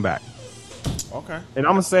so I'm going back. Okay. And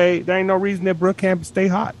I'm gonna say there ain't no reason that Brooke can't stay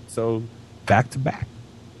hot. So back to back.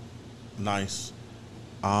 Nice.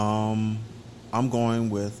 I'm going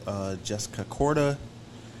with Jessica Korda,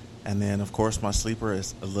 and then of course my sleeper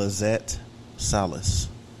is Lizette Salas.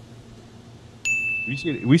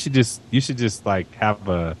 You should just like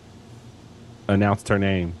have announced her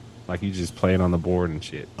name, like you just play it on the board and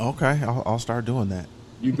shit. Okay, I'll start doing that.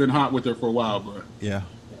 You've been hot with her for a while, bro. Yeah.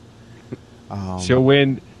 She'll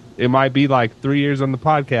win. It might be like 3 years on the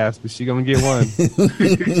podcast, but she gonna get one.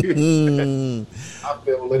 I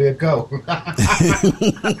feel Lydia Ko.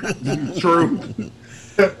 True.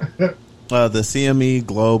 The CME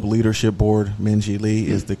Globe Leadership Board, Minji Lee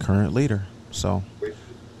is the current leader. So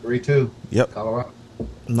 3-2. Yep. Colorado.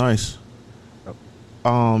 Nice.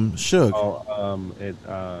 Shug.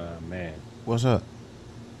 Man, What's up?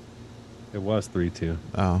 it was 3-2.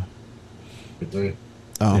 Oh. 3-3.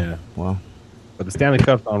 Oh. Yeah. Well. But the Stanley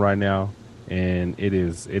Cup's on right now, and it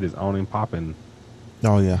is on and popping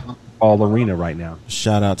Oh yeah. all arena right now.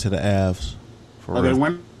 Shout out to the Avs. For Are they real.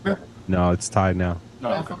 winning? No, it's tied now.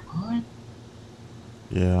 Oh, okay.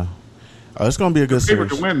 Yeah. It's going to be a good Favorite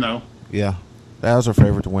series. to win, though. Yeah. The Avs are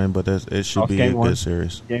favorite to win, but it should be a Game one. good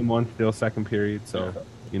series. Game one, still second period, so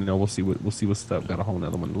we'll see what's up. Got a whole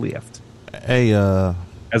nother one left. Hey,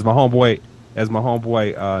 As my homeboy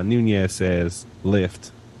Nunez says,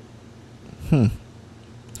 lift.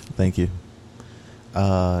 thank you.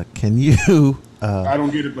 Can you I don't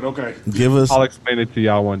get it, but okay. give us I'll explain it to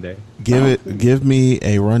y'all one day. give me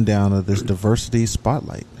a rundown of this diversity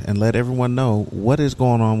spotlight and let everyone know what is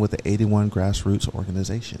going on with the 81 grassroots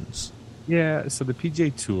organizations. Yeah, so the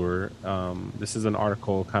PGA Tour, this is an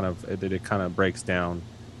article that it kind of breaks down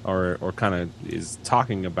or kind of is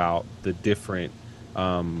talking about the different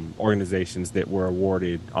organizations that were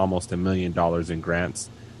awarded almost $1 million in grants.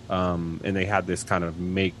 And they had this kind of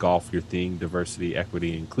Make Golf Your Thing diversity,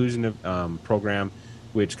 equity, inclusion program,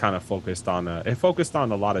 which kind of focused on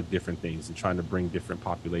a lot of different things and trying to bring different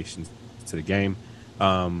populations to the game.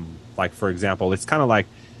 Like, for example, it's kind of like,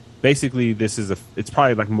 basically, it's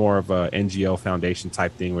probably like more of a NGO foundation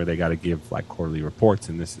type thing where they got to give like quarterly reports,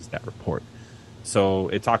 and this is that report. So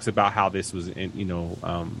it talks about how this was,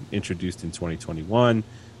 introduced in 2021,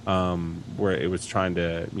 where it was trying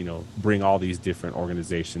to, bring all these different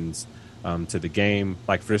organizations to the game.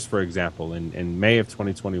 Like, for example, in May of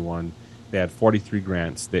 2021, they had 43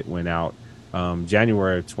 grants that went out.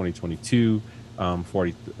 January of 2022.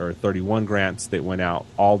 31 grants that went out,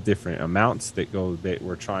 all different amounts that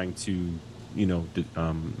were trying to,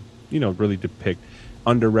 really depict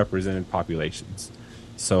underrepresented populations.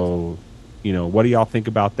 So, what do y'all think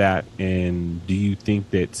about that? And do you think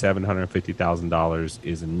that $750,000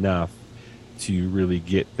 is enough to really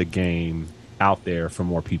get the game out there for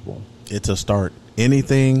more people? It's a start.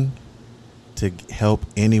 Anything to help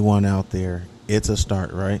anyone out there, it's a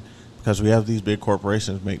start, right? Because we have these big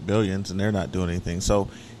corporations make billions and they're not doing anything. So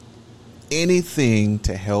anything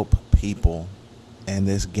to help people and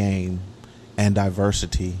this game and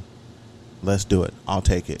diversity, let's do it. I'll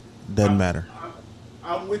take it. Doesn't matter.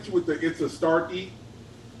 I'm with you with the it's a start eat,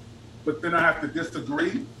 but then I have to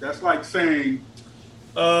disagree. That's like saying,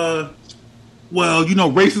 racism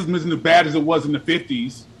isn't as bad as it was in the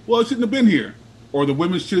 50s. Well, it shouldn't have been here. Or the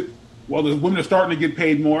women are starting to get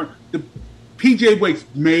paid more. The PGA makes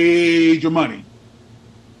major money.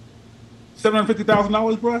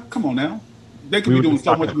 $750,000, bro? Come on now. They could be doing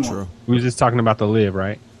so much more. We were just talking about the live,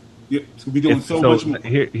 right? To be doing so much more.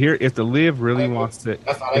 Here, if the Live really wants to,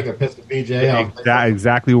 that's how they can piss the PGA off.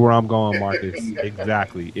 Exactly where I'm going, Marcus.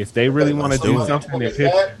 Exactly. If they really want to do something,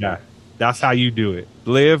 that's how you do it.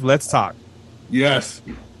 Live, let's talk. Yes.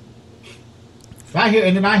 I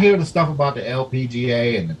hear the stuff about the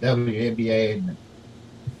LPGA and the WNBA, and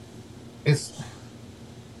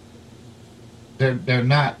they're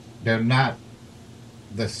not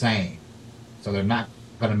the same, so they're not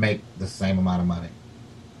going to make the same amount of money.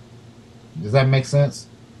 Does that make sense?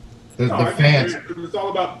 The fans. It's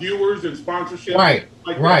all about viewers and sponsorship. Right.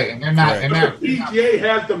 And they're not. And the PGA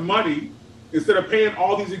has the money instead of paying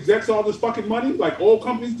all these execs all this fucking money like oil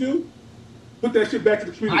companies do. Put that shit back to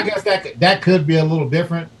the community. I guess that could be a little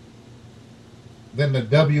different than the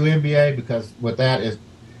WNBA, because with that is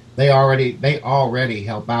they already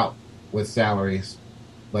help out with salaries,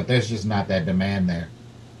 but there's just not that demand there.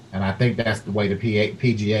 And I think that's the way the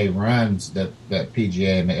PGA runs the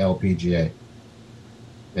PGA and the LPGA.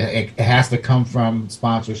 It has to come from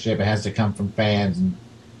sponsorship. It has to come from fans and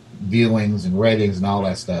viewings and ratings and all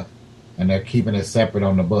that stuff. And they're keeping it separate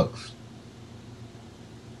on the books.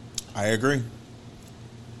 I agree.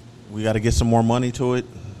 We got to get some more money to it.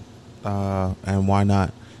 And why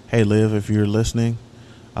not? Hey, Liv, if you're listening,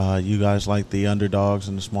 you guys like the underdogs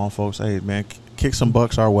and the small folks. Hey, man, kick some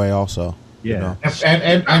bucks our way also. Yeah. You know?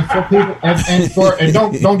 And for people and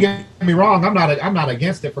don't get me wrong, I'm not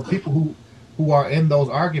against it. For people who are in those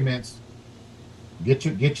arguments, get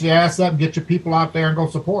your ass up, get your people out there and go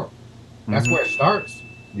support. That's where it starts.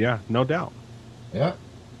 Yeah, no doubt. Yeah.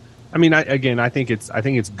 I mean, I think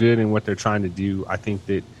it's good in what they're trying to do. I think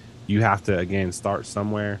that you have to again start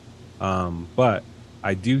somewhere, but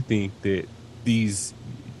I do think that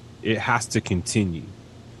it has to continue.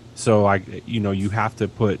 So you have to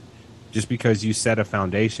put, just because you set a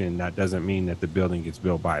foundation, that doesn't mean that the building gets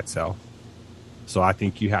built by itself. So I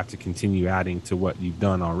think you have to continue adding to what you've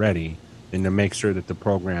done already, and to make sure that the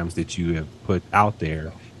programs that you have put out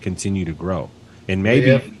there continue to grow. And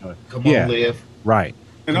maybe, Live. Right.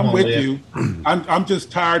 And I'm with you. I'm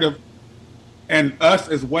just tired of, and us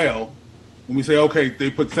as well, when we say, okay,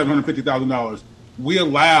 they put $750,000, we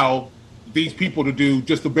allow these people to do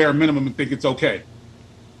just the bare minimum and think it's okay.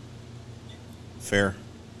 Fair.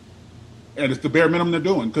 And it's the bare minimum they're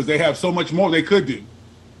doing because they have so much more they could do.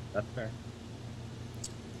 That's fair.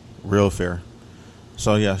 Real fair.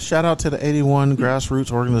 So, yeah, shout out to the 81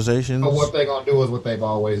 grassroots organizations. But what they're going to do is what they've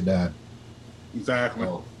always done. Exactly.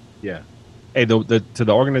 So, yeah. Hey, to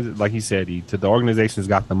the organization, like he said, to the organization's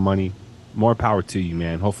got the money. More power to you,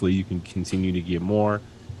 man. Hopefully, you can continue to get more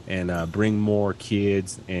and bring more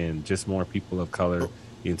kids and just more people of color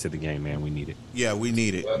into the game, man. We need it. Yeah, we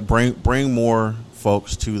need it. Bring more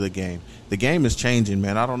folks to the game. The game is changing,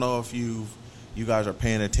 man. I don't know if you guys are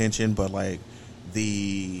paying attention, but like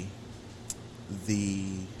the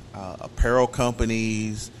apparel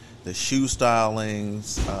companies, the shoe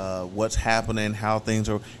stylings, what's happening, how things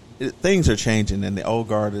are changing, and the old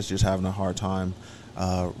guard is just having a hard time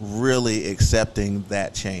really accepting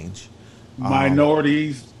that change.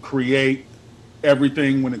 Minorities create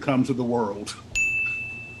everything when it comes to the world.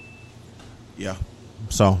 Yeah.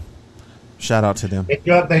 So, shout out to them. If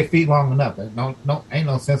you up their feet long enough, ain't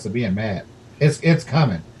no sense of being mad. It's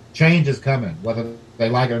coming. Change is coming, whether they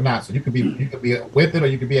like it or not. So you could be with it or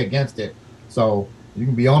you could be against it. So you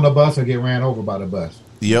can be on the bus or get ran over by the bus.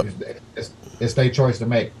 Yep. It's their choice to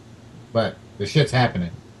make. But the shit's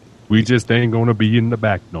happening. We just ain't gonna be in the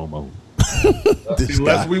back no more.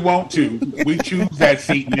 Unless we want to. We choose that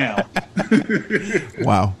seat now.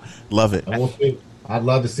 Wow. Love it. We'll see. I'd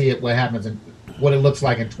love to see it, what happens and what it looks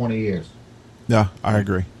like in 20 years. Yeah, I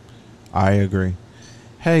agree.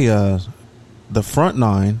 Hey, the Front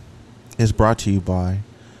Nine is brought to you by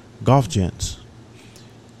Golf Gents.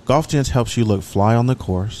 Golf Gents helps you look fly on the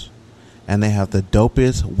course, and they have the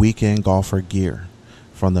dopest weekend golfer gear,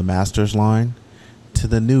 from the Masters line to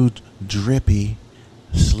the new drippy,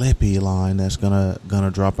 slippy line that's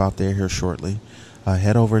gonna drop out there here shortly.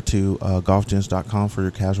 Head over to golfgents.com for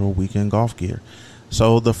your casual weekend golf gear.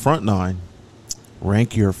 So the Front Nine,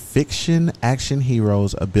 rank your fiction action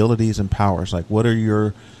heroes' abilities and powers. Like, what are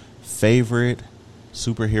your favorite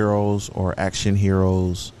superheroes or action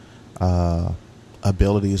heroes'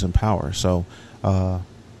 abilities and powers? So,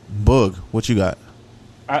 Boog, what you got?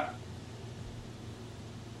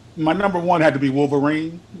 My number one had to be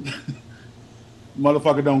Wolverine.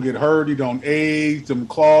 Motherfucker don't get hurt. He don't age. Some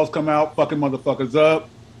claws come out, fucking motherfuckers up.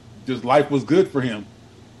 Just life was good for him.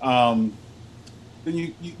 Then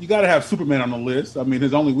you got to have Superman on the list. I mean,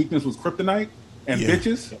 his only weakness was kryptonite and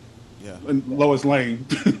bitches. Yeah. And Lois Lane.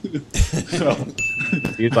 So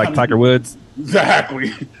He's like Tiger Woods.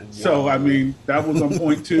 Exactly. So I mean, that was on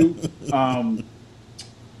point too.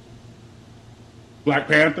 Black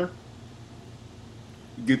Panther.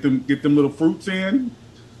 Get them little fruits in,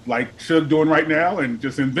 like Suge doing right now, and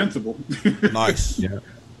just invincible. Nice. Yeah.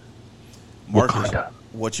 Marcus,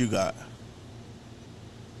 what you got?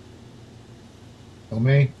 For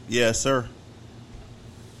me, Yes, sir.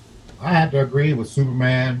 I have to agree with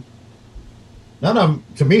Superman. None of them,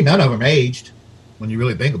 to me, none of them aged. When you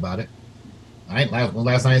really think about it,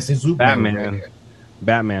 last time I seen Superman. Batman.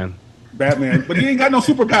 Batman. Batman, but he ain't got no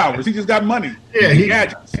superpowers. He just got money. Yeah, he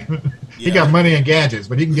gadgets. He got money and gadgets,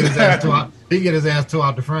 but he can get his ass tore out. He can get his ass tore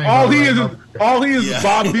out the frame. All he is Yeah.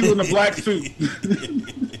 Bob Dylan in a black suit.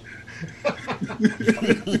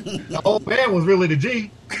 The old man was really the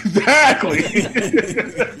G. Exactly.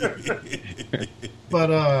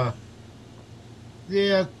 But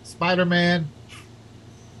yeah, Spider-Man.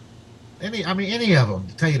 Any of them.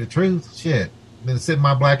 To tell you the truth, shit. Been sitting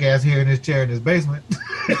my black ass here in this chair in this basement.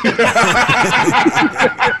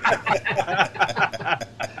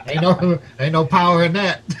 ain't no power in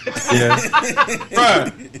that. Yeah.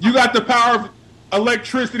 Bruh, you got the power of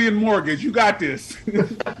electricity and mortgage. You got this.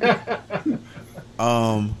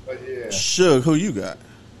 Suge, who you got?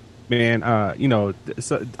 Man,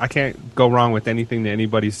 so I can't go wrong with anything that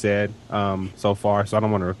anybody said so far, so I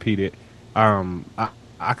don't want to repeat it.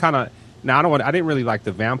 I kind of I didn't really like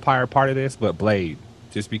the vampire part of this, but Blade,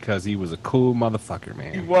 just because he was a cool motherfucker,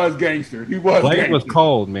 man. He was gangster. Blade Blade was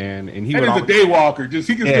cold, man, and he was a day walker. Just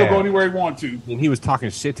he can still go anywhere he wants to. And he was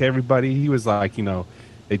talking shit to everybody. He was like, I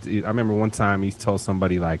remember one time he told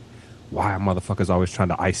somebody like, "Why are motherfuckers always trying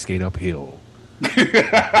to ice skate uphill?"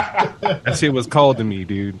 That shit was cold to me,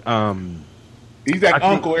 dude. He's that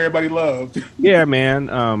uncle everybody loved. Yeah, man.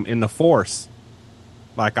 In the Force,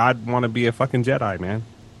 like I'd want to be a fucking Jedi, man.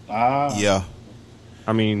 Yeah.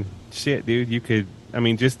 I mean, shit, dude. You could. I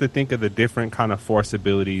mean, just to think of the different kind of Force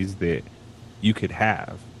abilities that you could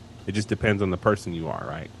have. It just depends on the person you are,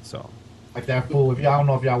 right? So, like that fool. If y'all don't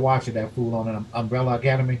know if y'all watching that fool on an Umbrella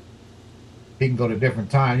Academy, he can go to different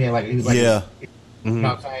time. Yeah, like he was like, yeah. You know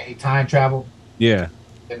what I'm saying? He time traveled. Yeah.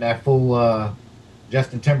 And that fool,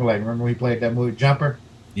 Justin Timberlake. Remember when he played that movie Jumper?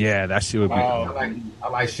 Yeah, that shit would be. I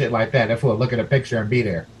like shit like that. That fool look at a picture and be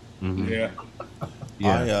there. Mm-hmm. Yeah.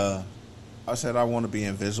 Yeah. I said I want to be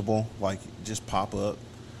invisible, like just pop up,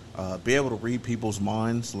 be able to read people's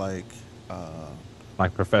minds, like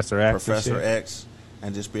Professor X,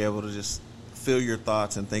 and just be able to just feel your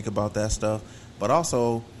thoughts and think about that stuff. But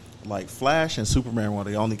also, like Flash and Superman were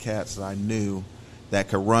the only cats that I knew that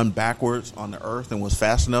could run backwards on the earth and was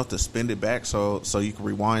fast enough to spin it back, so you could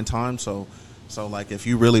rewind time. So like if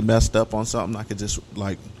you really messed up on something, I could just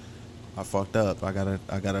like, I fucked up. I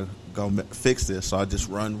gotta go fix this. So I just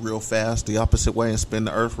run real fast the opposite way and spin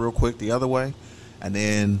the earth real quick the other way, and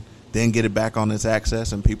then get it back on its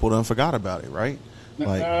axis, and people done forgot about it, right?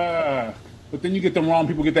 Like, but then you get them wrong.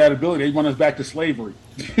 People get that ability. They run us back to slavery.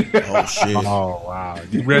 Oh shit! Oh wow!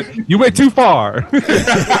 You went too far.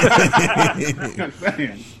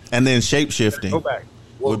 And then shape shifting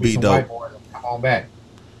would be dope. Come on back.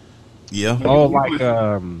 Yeah. Oh, like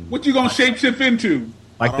what you gonna shapeshift into?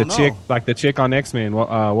 Like the chick on X-Men. What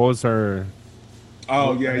was her?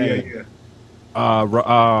 Oh yeah.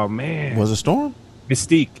 Man, Was it Storm?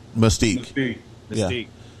 Mystique. Yeah.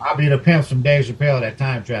 I'll be the pimp from Dave Chappelle that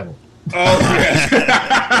time travel. Oh yeah.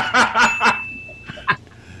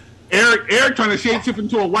 Eric trying to shapeshift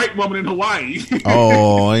into a white woman in Hawaii.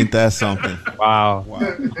 Oh, ain't that something? Wow.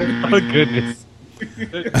 Oh, goodness.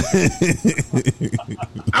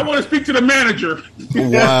 I want to speak to the manager.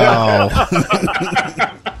 Wow.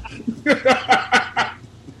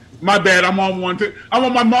 My bad. I'm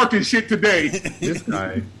on my market shit today. This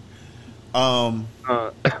guy.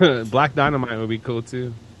 Black Dynamite would be cool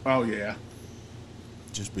too. Oh yeah.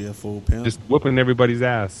 Just be a full pimp. Just whooping everybody's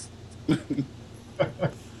ass.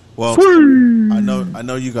 Well, I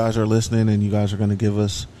know you guys are listening, and you guys are going to give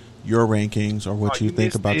us your rankings or what you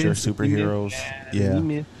think about your superheroes.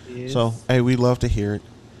 Yeah. So, hey, we'd love to hear it,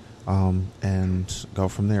 and go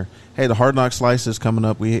from there. Hey, the Hard Knock Slice is coming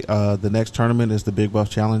up. The next tournament is the Big Buff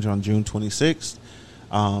Challenge on June 26th.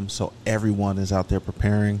 So everyone is out there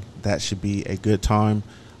preparing. That should be a good time.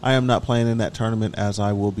 I am not playing in that tournament as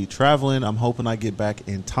I will be traveling. I'm hoping I get back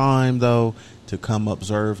in time, though, to come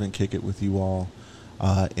observe and kick it with you all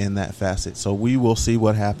in that facet. So we will see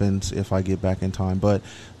what happens if I get back in time. But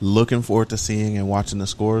looking forward to seeing and watching the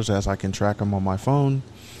scores as I can track them on my phone.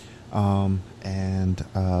 And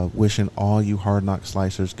wishing all you Hard Knock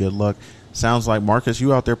Slicers good luck. Sounds like, Marcus,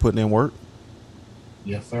 you out there putting in work?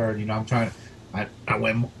 Yes, sir. I'm trying. I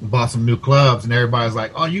went and bought some new clubs, and everybody's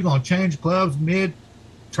like, "Oh, you gonna change clubs mid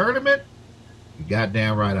tournament?" You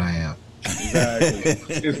goddamn right I am.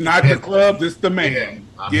 Exactly. It's not the clubs, it's the man.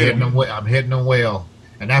 Yeah, I'm hitting them well,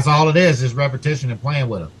 and that's all it is repetition and playing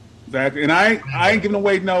with them. Exactly. And I ain't giving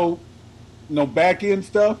away no back end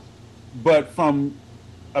stuff, but from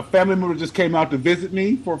a family member just came out to visit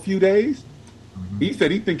me for a few days. He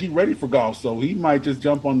said he think he's ready for golf, so he might just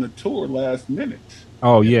jump on the tour last minute.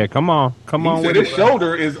 Oh yeah, come on. He said his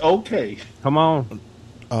shoulder is okay. Come on.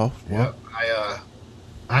 Oh, well.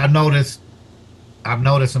 I've noticed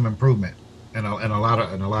some improvement in a lot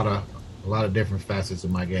of different facets of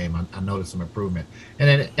my game. I noticed some improvement, and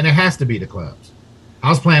it has to be the clubs. I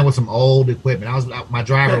was playing with some old equipment. My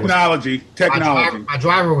driver technology. My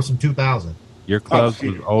driver was some 2000. Your clubs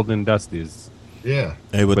was old and dusty. Yeah.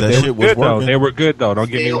 Hey, but that shit was working. They were good though. Don't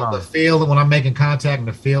get me wrong. The feel when I'm making contact and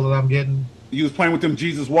the feel that I'm getting. You was playing with them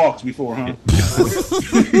Jesus walks before, huh?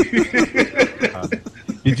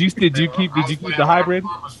 Did you keep the hybrid?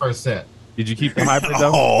 First set. Did you keep the hybrid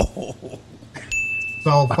though? Oh.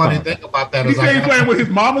 So funny thing about that is he playing with his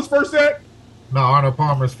mama's first set? No, Arnold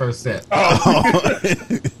Palmer's first set. Oh. I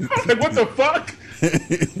was like, what the fuck?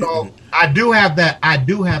 So I do have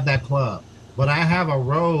that club, but I have a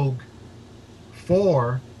Rogue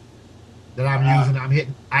 4 that I'm using.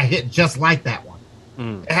 I hit just like that one.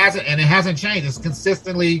 It hasn't changed. It's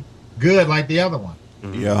consistently good like the other one.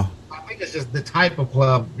 Yeah. I think it's just the type of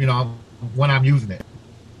club, when I'm using it.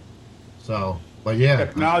 So, but yeah.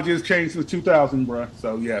 Technology has changed since 2000, bro.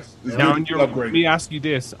 So yes. Now, let me ask you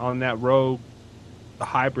this: on that Rogue, the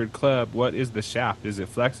hybrid club, what is the shaft? Is it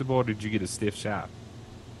flexible, or did you get a stiff shaft?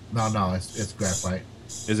 No, it's graphite.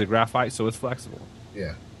 Is it graphite? So it's flexible.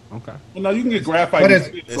 Yeah. Okay. Well, no, you can get graphite,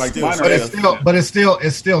 but it's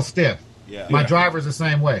still stiff. Yeah. My driver's the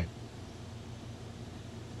same way.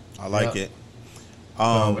 I like it.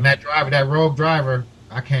 And that Rogue driver,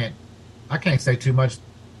 I can't say too much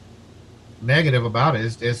negative about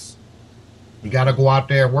it. It's you got to go out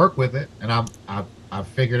there and work with it. And I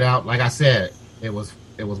figured out, like I said, it was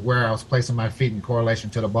where I was placing my feet in correlation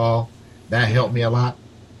to the ball. That helped me a lot.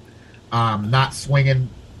 Not swinging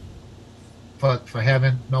for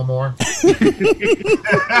heaven no more.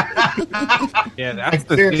 Yeah, that's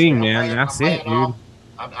the thing, man. That's it, dude.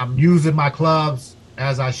 I'm using my clubs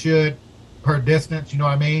as I should per distance. You know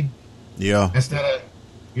what I mean? Yeah. Instead of,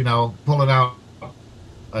 pulling out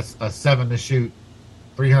a 7 to shoot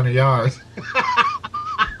 300 yards.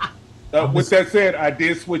 With that said, I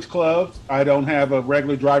did switch clubs. I don't have a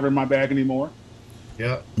regular driver in my bag anymore.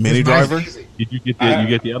 Yeah. Mini driver? Did you get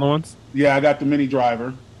the other ones? Yeah, I got the mini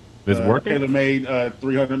driver. It's working? Tailor-made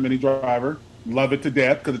 300 mini driver. Love it to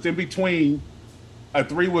death because it's in between a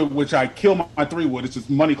 3-wood, which I kill my 3-wood. It's just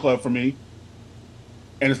money club for me.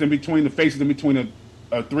 And it's in between the faces, in between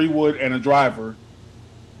a 3-wood and a driver.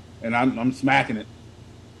 And I'm smacking it.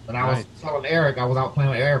 But I was telling Eric, I was out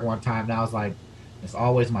playing with Eric one time, and I was like, it's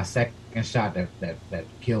always my second shot that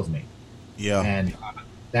kills me. Yeah. And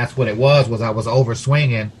that's what it was I was over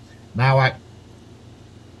swinging. Now I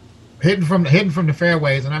hitting from the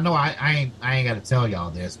fairways, and I know I ain't got to tell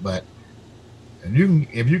y'all this, but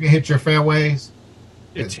if you can hit your fairways,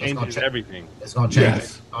 it changes everything. It's gonna change.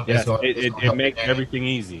 Yes. It makes everything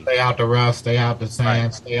easy. Stay out the rough, stay out the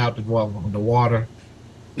sand, stay out the water.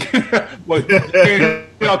 Well, stay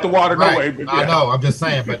out the water no way. But yeah. I know. I'm just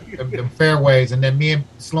saying, but the fairways, and then me and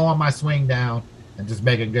slowing my swing down and just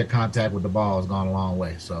making good contact with the ball has gone a long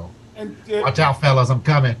way. So watch out, fellas, I'm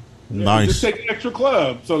coming. Nice. Just take an extra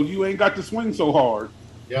club so you ain't got to swing so hard.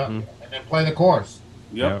 Yeah, and then play the course.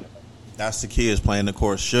 Yep. That's the key, is playing the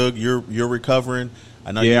course. Shug, you're recovering.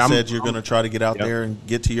 I know you said you're going to try to get out there and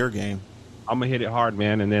get to your game. I'm going to hit it hard,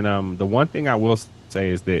 man. And then the one thing I will say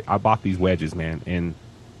is that I bought these wedges, man, and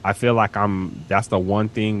I feel like that's the one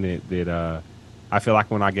thing that I feel like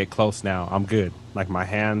when I get close now, I'm good. Like my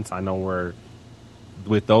hands, I know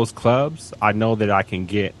with those clubs, I know that I can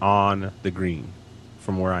get on the green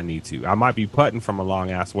from where I need to. I might be putting from a long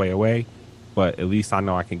ass way away, but at least I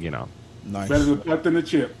know I can get on. Nice. Better than putt than the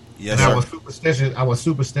chip. Yes, and sir. I was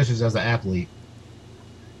superstitious as an athlete.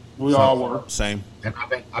 We all were. Same. And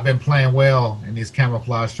I've been playing well in these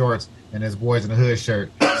camouflage shorts and this Boys in the Hood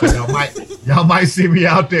shirt. So y'all might see me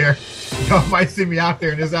out there. Y'all might see me out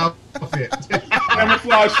there in this outfit.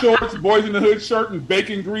 Camouflage shorts, Boys in the Hood shirt, and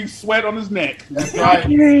bacon grease sweat on his neck. That's right.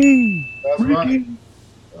 That's right.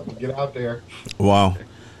 Get out there. Wow.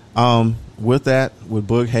 With that, with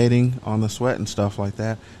Boog hating on the sweat and stuff like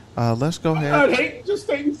that, let's go ahead. I'm not hating, just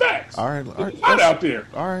stating facts. All right. It's hot out there.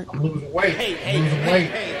 All right. I'm losing weight.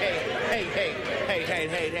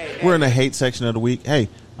 We're in the hate section of the week. Hey,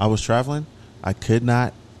 I was traveling. I could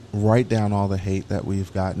not write down all the hate that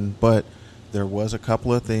we've gotten, but there was a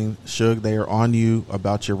couple of things. Suge, they are on you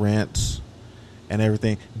about your rants and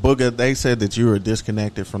everything. Booga, they said that you were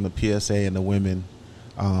disconnected from the PSA and the women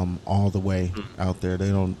all the way out there. They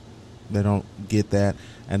don't get that.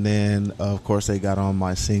 And then of course they got on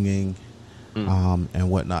my singing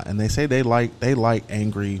and whatnot. And they say they like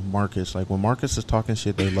angry Marcus. Like when Marcus is talking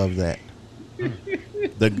shit, they love that.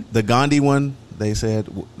 The Gandhi one, they said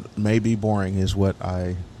may be boring, is what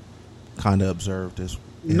I kind of observed.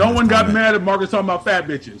 No one got mad at Marcus talking about fat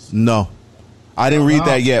bitches. No, I didn't read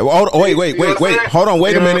that yet. Oh, wait. Hold on.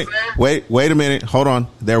 Wait a minute. Wait a minute. Hold on.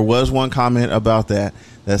 There was one comment about that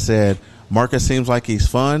said Marcus seems like he's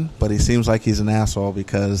fun, but he seems like he's an asshole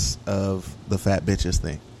because of the fat bitches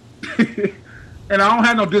thing. And I don't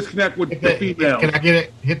have no disconnect with the female. Can I get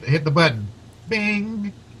it? Hit the button.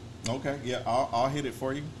 Bing. Okay. Yeah, I'll hit it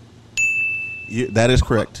for you. That is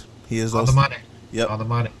correct. He is on the money. Yep. On the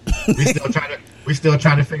money. We still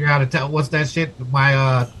trying to figure out how to tell what's that shit.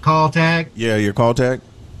 My call tag. Yeah, your call tag.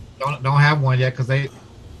 Don't have one yet because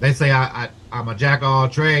they say I'm a jack of all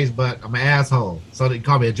trades, but I'm an asshole. So they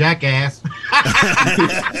call me a jackass.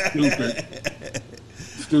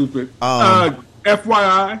 Stupid.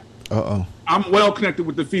 FYI. I'm well connected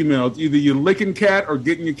with the females. Either you're licking cat or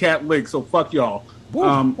getting your cat licked. So fuck y'all.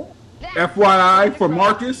 FYI for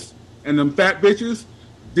Marcus and them fat bitches.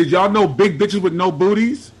 Did y'all know big bitches with no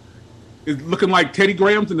booties is looking like Teddy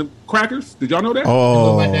Grahams and the Crackers? Did y'all know that?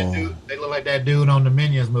 Oh, they look like that dude on the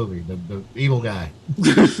Minions movie, the evil guy.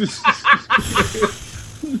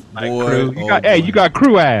 Boy, you got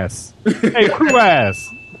crew ass. Hey, crew ass.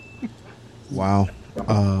 Wow.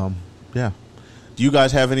 Yeah. Do you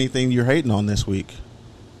guys have anything you're hating on this week?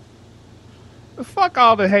 Fuck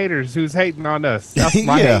all the haters who's hating on us. That's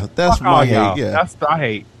my hate. That's Fuck my hate. y'all. Yeah, that's I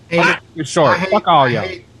hate. Short. Fuck all y'all.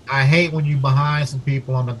 I hate when you behind some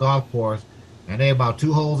people on the golf course and they about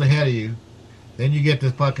 2 holes ahead of you. Then you get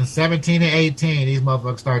to fucking 17 and 18. These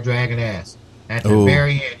motherfuckers start dragging ass. At the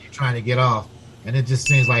very end, you're trying to get off, and it just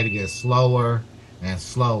seems like it gets slower and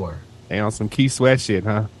slower. They on some Key Sweat shit,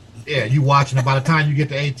 huh? Yeah, you watching them. By the time you get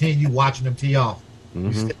to 18, you watching them tee off. Mm-hmm.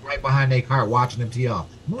 You sit right behind their cart watching them tee off.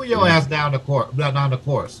 Move your ass down the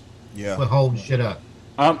course. Yeah, quit holding shit up.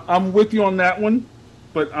 I'm with you on that one,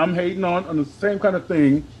 but I'm hating on the same kind of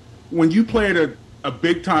thing. When you play at a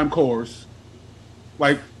big time course,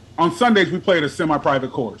 like on Sundays we play at a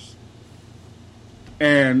semi-private course,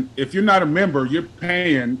 and if you're not a member, you're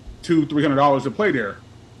paying $200-$300 to play there,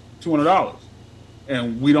 $200,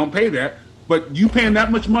 and we don't pay that. But you paying that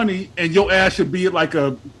much money, and your ass should be at like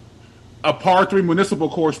a par 3 municipal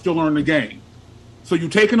course still learning the game. So you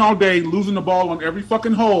taking all day, losing the ball on every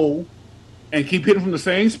fucking hole, and keep hitting from the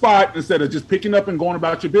same spot instead of just picking up and going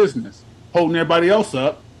about your business, holding everybody else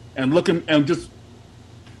up, and looking and just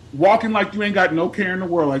walking like you ain't got no care in the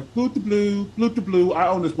world. Like, bloop the blue, I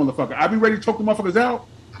own this motherfucker. I be ready to choke the motherfuckers out,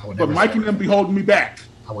 but Mike and them be holding me back.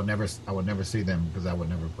 I would never see them because I would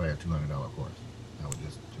never play a $200 course. I would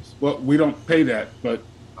just. Well, we don't pay that, but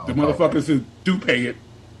the motherfuckers who do pay it,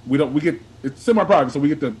 we get it's semi-private, so we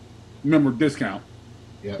get the member discount.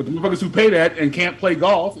 Yep. But the motherfuckers who pay that and can't play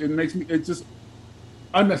golf, it's just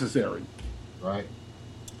unnecessary. Right.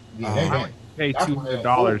 I would pay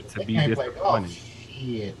 $200 to be disappointed.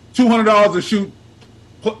 $200 to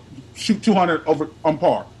shoot 200 over on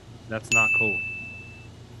par. That's not cool.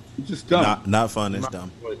 It's just dumb. Not fun. It's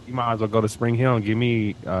dumb. You might as well go to Spring Hill and give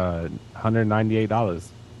me $198.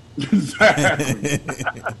 Exactly.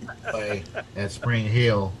 Play at Spring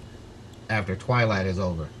Hill after Twilight is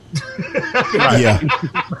over. Yeah.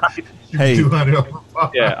 Hey.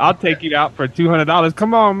 Yeah, I'll take you out for $200.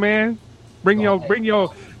 Come on, man. Bring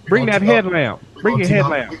that headlamp. Bring your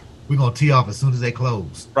headlamp. We're gonna tee off as soon as they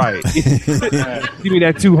close. Right. Give me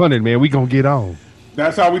that $200, man. We gonna get on.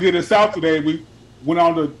 That's how we did it South today. We went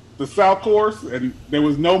on the South course and there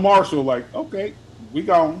was no marshal. Like, okay, we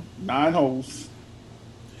gone 9 holes.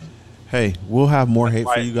 Hey, we'll have more hate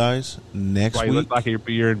for you guys next week. You look like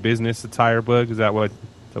you're in business attire, Bug. Is that what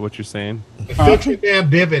you're saying? Fix your damn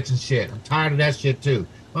divots and shit. I'm tired of that shit too.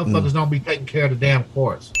 Motherfuckers don't be taking care of the damn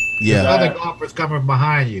course. Yeah. There's other golfers coming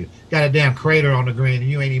behind you. Got a damn crater on the green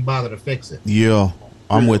and you ain't even bother to fix it. Yeah,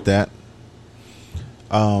 I'm with that.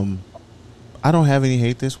 I don't have any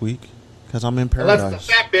hate this week because I'm in paradise. Unless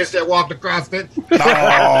the fat bitch that walked across it.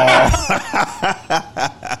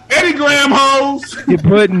 Eddie Graham hoes. You're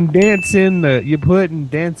putting dents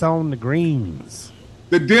on the greens.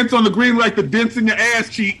 The dents on the green like the dents in your ass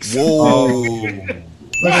cheeks. Whoa. Looking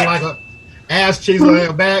like Ass cheese like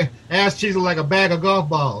a bag. Ass cheese like a bag of golf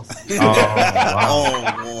balls. Oh, wow. Oh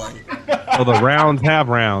boy. So the rounds have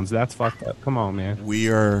rounds. That's fucked up. Come on, man. We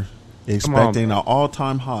are expecting man. an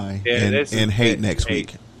all-time high Yeah, this in is hate it. next Hey,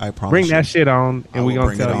 week. I promise. Bring you. that shit on, I and we're will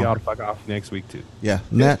going to bring it tell on. y'all to fuck off next week, too. Yeah.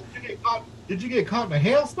 Net. Did you get caught in a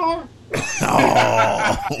hailstorm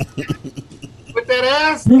Oh. with that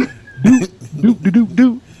ass?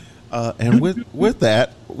 Do. And with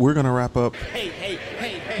that, we're gonna wrap up.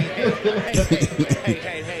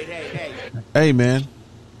 Hey man,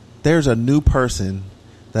 there's a new person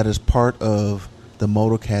that is part of the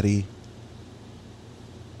MotoCaddy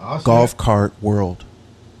golf cart world.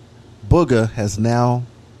 Booga has now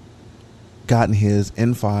gotten his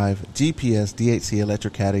N5 GPS DHC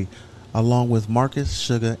electric caddy along with Marcus,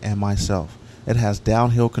 Sugar, and myself. It has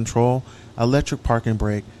downhill control, electric parking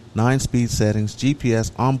brake, 9-speed settings,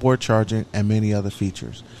 GPS, onboard charging, and many other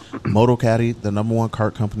features. MotoCaddy, the #1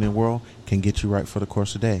 kart company in the world, can get you right for the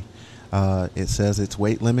course of the day. It says its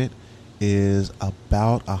weight limit is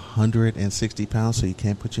about 160 pounds, so you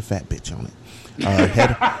can't put your fat bitch on it.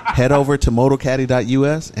 Head over to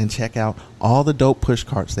motocaddy.us and check out all the dope push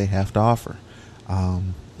carts they have to offer.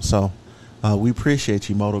 We appreciate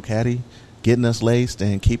you, MotoCaddy, getting us laced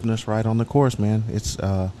and keeping us right on the course, man. It's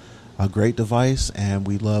a great device, and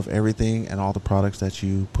we love everything and all the products that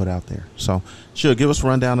you put out there. So, sure, give us a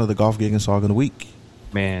rundown of the golf gig and song of the week.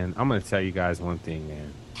 Man, I'm going to tell you guys one thing,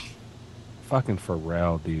 man. Fucking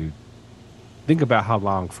Pharrell, dude. Think about how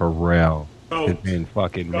long Pharrell has been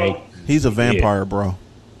fucking making. He's a vampire, bro.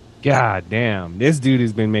 God damn. This dude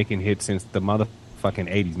has been making hits since the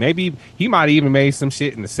motherfucking 80s. Maybe he might have even made some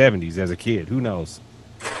shit in the 70s as a kid. Who knows?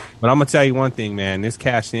 But I'm going to tell you one thing, man. This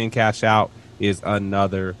Cash In, Cash Out is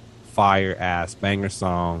another fire-ass banger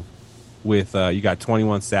song with, you got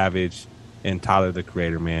 21 Savage and Tyler, the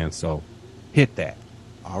Creator, man. So hit that.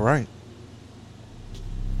 All right.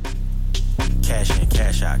 Cash in,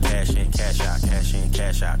 cash out, cash in, cash out, cash in,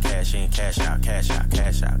 cash out, cash in, cash out, cash out,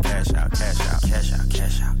 cash out, cash out, cash out, cash out,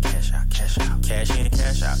 cash out, cash out, cash out, cash in,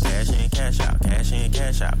 cash out, cash in, cash out, cash in,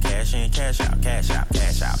 cash out, cash in, cash out, cash out,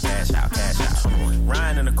 cash out, cash out, cash out.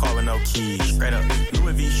 Riding in the car with no keys, straight up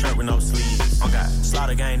Louis V shirt with no sleeves. On God,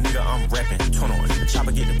 Slaughter Gang nigga, I'm reppin'. 21,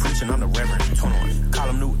 Chopper get the preaching, I'm the Reverend. 21, call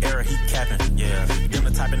him New Era, he capping. Yeah, them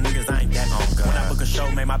the type of niggas I ain't that on God. When I book a show,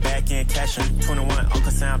 make my back end cashin'. 21,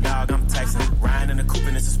 Uncle Sam Dog, I'm taxing. Riding in the coupe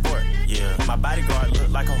and it's a sport. Yeah, my bodyguard look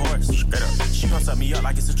like a horse. Straight up, she gon' suck me up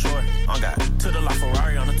like it's a chore. On God, to the La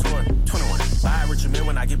Ferrari on the tour. 21, buy a Richard Mille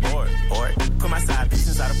when I get bored. Put my side piece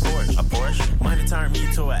inside a Porsche. Money turned me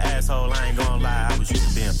to an asshole. I ain't gonna lie, I was used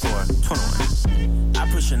to being poor. 21,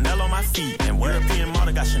 I put Chanel on my feet and European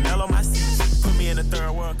model got Chanel on my seat. Put me in a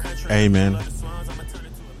third world country. Amen.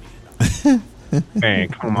 Man,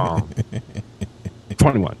 come on.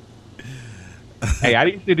 21. Hey, I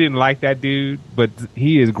didn't like that dude, but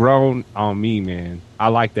he is grown on me, man. I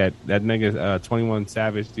like that nigga 21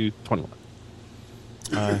 Savage dude. 21.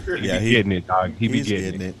 Yeah, he's getting it, dog. He's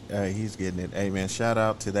getting it. He's getting it. Hey, man, shout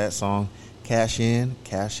out to that song, Cash In,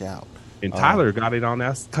 Cash Out. And Tyler got it on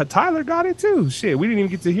that. Tyler got it too. Shit, we didn't even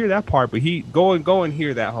get to hear that part, but he go and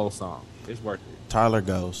hear that whole song. It's worth it. Tyler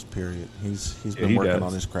goes. Period. He's been working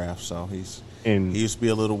on his craft, so he used to be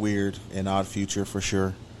a little weird in Odd Future for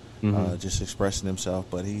sure. Just expressing himself,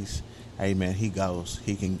 but hey man, he goes.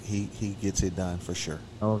 He gets it done for sure.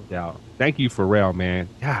 No doubt. Thank you, Pharrell, man.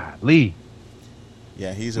 Golly.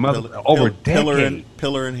 Yeah, he's a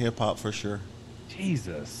pillar in hip hop for sure.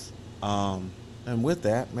 Jesus. And with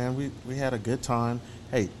that, man, we had a good time.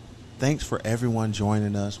 Hey, thanks for everyone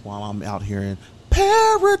joining us while I'm out here in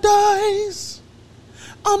paradise.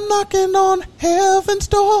 I'm knocking on heaven's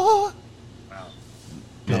door. Wow.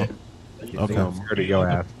 No. Okay. Murder your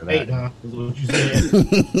ass for that. Is what you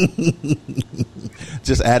said.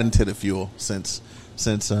 Just adding to the fuel since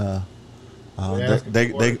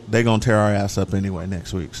they gonna tear our ass up anyway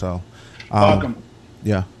next week. So, Fuck 'em.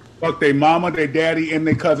 Yeah. Fuck their mama, their daddy, and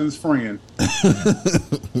their cousin's friend.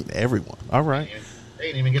 Everyone. All right. They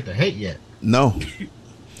didn't even get to hate yet. No.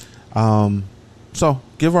 So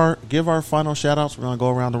give our final shout outs. We're gonna go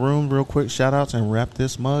around the room real quick, shout outs, and wrap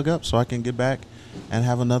this mug up so I can get back and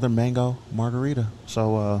have another mango margarita.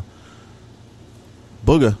 So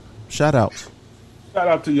Booga, shout outs. Shout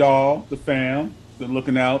out to y'all, the fam, been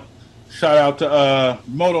looking out. Shout out to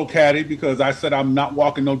MotoCaddy, because I said I'm not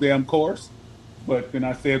walking no damn course. But then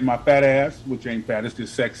I said my fat ass, which ain't fat, it's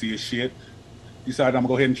just sexy as shit, decided I'm going to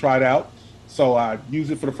go ahead and try it out. So I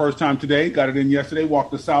used it for the first time today, got it in yesterday,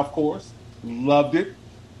 walked the South course, loved it.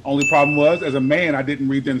 Only problem was, as a man, I didn't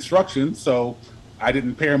read the instructions, so I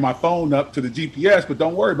didn't pair my phone up to the GPS, but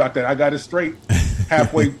don't worry about that. I got it straight.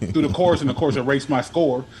 halfway through the course, and of course erased my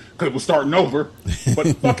score because it was starting over. But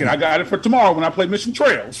fuck it, I got it for tomorrow when I play Mission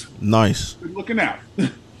Trails. Nice. Good looking out.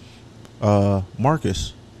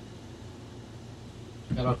 Marcus.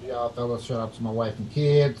 Shout out to y'all, fellas. Shout out to my wife and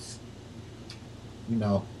kids. You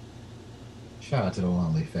know, shout out to the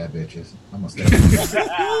lonely fat bitches. I'm gonna stay.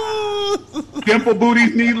 Dimple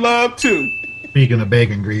booties need love too. Speaking of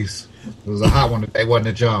bacon grease, it was a hot one today, wasn't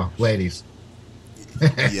it, y'all, ladies?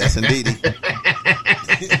 Yes, indeed.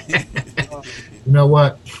 You know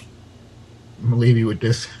what? I'm gonna leave you with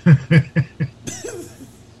this.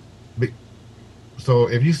 So,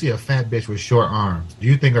 if you see a fat bitch with short arms, do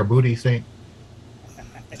you think her booty stink?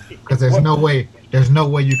 Because there's no way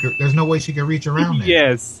she could reach around there.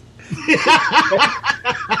 Yes.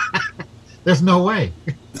 There's no way.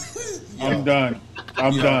 I'm done.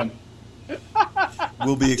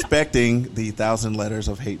 We'll be expecting the 1,000 letters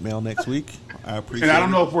of hate mail next week. I appreciate it. And I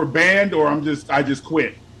don't know if we're banned or I just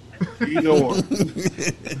quit. Either or.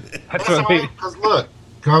 That's all right, because look,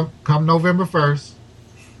 come November 1st,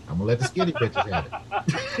 I'm gonna let the skinny bitches have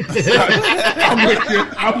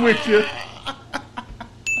it. I'm with you.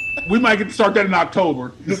 We might get to start that in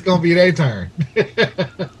October. This is gonna be their turn.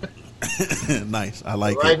 Nice. I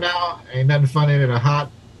like right it. now, ain't nothing funnier than a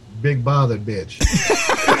hot, big bothered bitch.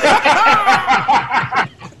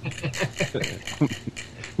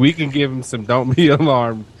 We can give him some don't be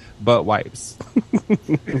alarmed butt wipes.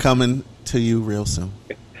 Coming to you real soon.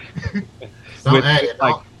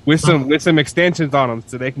 With some extensions on them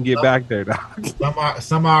so they can get back there, dog.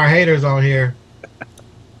 Some of our haters on here.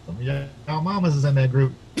 Some of y'all mamas is in that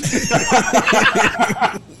group.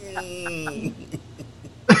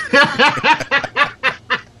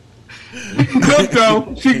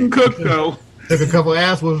 She can cook though. Took a couple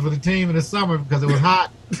ass whoops for the team in the summer because it was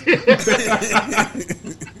hot.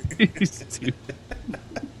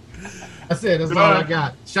 That's it. That's all I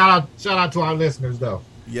got. Shout out to our listeners though.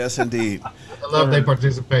 Yes, indeed. I love their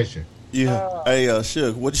participation. Yeah. Hey,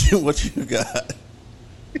 Suge, what you got?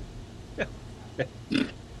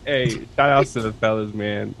 Hey, shout outs to the fellas,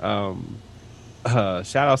 man.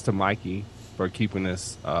 Shout outs to Mikey for keeping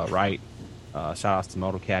us right. Shout outs to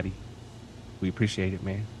Moto Caddy. We appreciate it,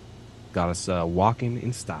 man. Got us walking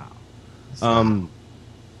in style.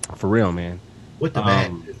 For real, man. With the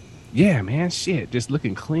bag. Yeah, man. Shit, just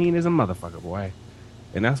looking clean as a motherfucker, boy.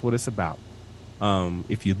 And that's what it's about.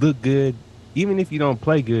 If you look good, even if you don't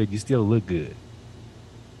play good, you still look good.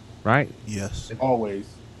 Right? Yes. Always.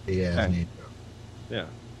 Yeah. Hey. Yeah.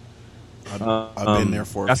 I've been there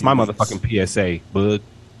for. That's my motherfucking PSA, bud.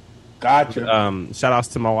 Gotcha. Shout outs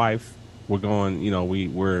to my wife. We're going.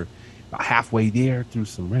 We're about halfway there through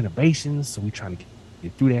some renovations, so we trying to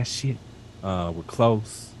get through that shit. We're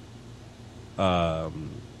close.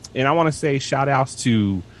 And I want to say shout outs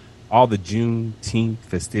to all the Juneteenth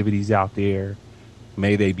festivities out there.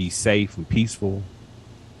 May they be safe and peaceful.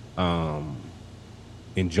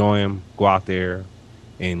 Enjoy them. Go out there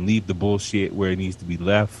and leave the bullshit where it needs to be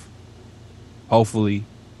left. Hopefully,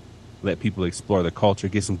 let people explore the culture,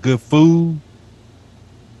 get some good food,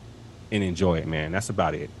 and enjoy it, man. That's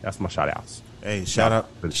about it. That's my shout outs. Hey, shout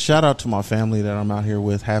out to my family that I'm out here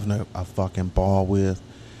with, having a fucking ball with,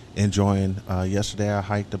 enjoying. Yesterday I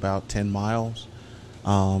hiked about 10 miles.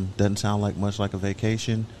 Doesn't sound like much like a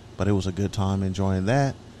vacation, but it was a good time enjoying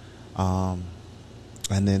that. And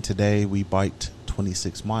then today we biked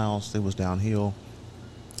 26 miles. It was downhill.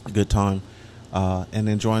 Good time. And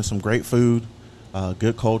enjoying some great food,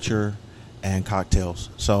 good culture, and cocktails.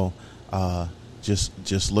 So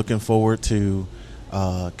just looking forward to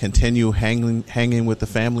continue hanging with the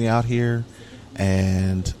family out here,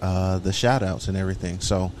 and the shout outs and everything.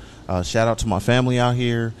 So shout out to my family out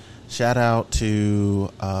here. Shout out to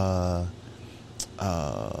the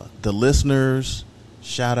listeners.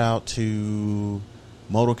 Shout out to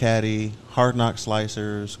Moto Caddy, Hard Knock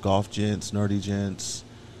Slicers, Golf Gents, Nerdy Gents.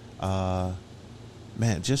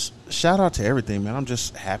 Man, just shout out to everything, man. I'm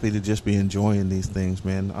just happy to just be enjoying these things,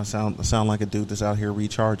 man. I sound like a dude that's out here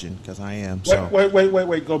recharging, because I am. So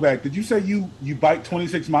Wait. Go back. Did you say you biked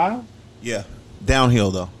 26 miles? Yeah, downhill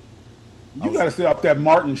though. You got to set up that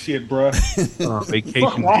Martin shit, bro. Vacation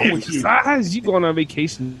What's wrong to with you? exercise? You going on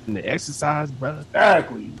vacation to exercise, brother?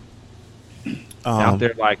 Exactly. Out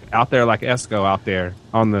there like Esco out there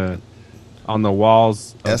on the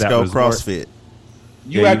walls of that Esco resort. CrossFit.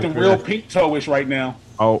 You acting real pink toe-ish right now.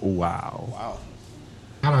 Oh, wow.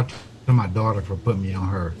 Shout out to my daughter for putting me on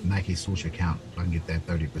her Nike swoosh account so I can get that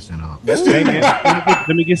 30% off. Hey, man,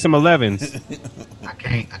 let me get some 11s. I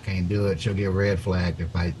can't do it. She'll get red flagged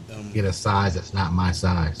if I get a size that's not my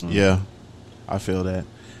size. Yeah, I feel that.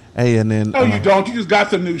 Hey, and then No, you don't. You just got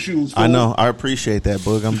some new shoes. I fool. know. I appreciate that,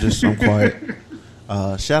 Boog. I'm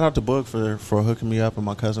quiet. Shout out to Boog for hooking me up, and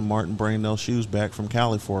my cousin Martin bringing those shoes back from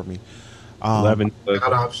Cali for me. 11.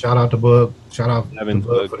 Shout out to Boog. Shout out 11 to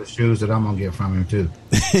Boog for the shoes that I'm gonna get from him too.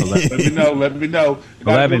 Let me know. Let me know.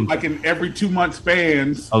 11. Like in every 2 month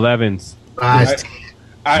spans. 11s. Size 10.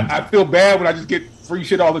 I feel bad when I just get free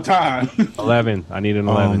shit all the time. 11. I need an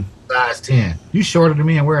 11. Size 10. You shorter than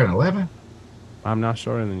me and wearing 11? I'm not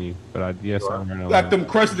shorter than you, but yes, I'm wearing an Got 11. them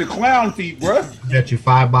crusted the clown feet, bruh. I bet you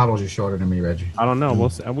 5 bottles you're shorter than me, Reggie. I don't know. We'll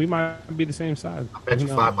see. We might be the same size. I bet you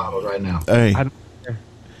 5 bottles right now. Hey, I don't care.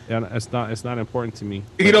 Yeah, it's not important to me.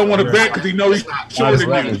 He don't want to bet because he knows he's shorter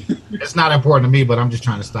than you. It's not important to me, but I'm just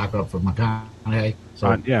trying to stock up for McConaughey. So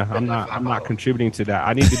I'm not contributing to that.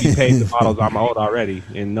 I need to be paid the bottles I'm owed already,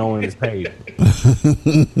 and no one is paid.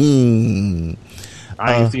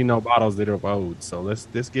 I ain't seen no bottles that are owed, so let's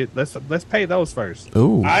pay those first.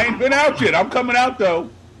 ooh, I ain't been out yet. I'm coming out though.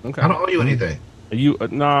 Okay. I don't owe you anything.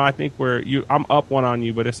 No, I think I'm up one on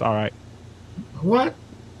you, but it's all right. What?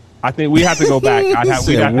 I think we have to go back. We'd have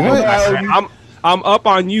to go back. I'm up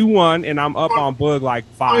on you one, and I'm up on Boog like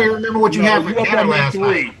I don't 5. even remember what you had for dinner last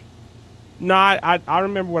night. No, I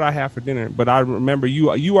remember what I had for dinner, but I remember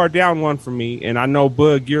you are down one for me, and I know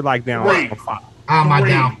Boog, you're like down Great. 5. How am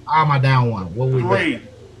I down one? What we Three. got?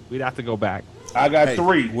 We'd have to go back. I got hey,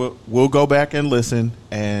 3. we'll go back and listen,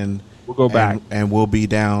 and We'll go back. and we'll be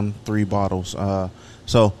down 3 bottles.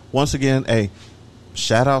 So once again, hey,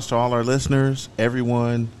 shout outs to all our listeners,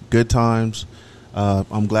 everyone. Good times.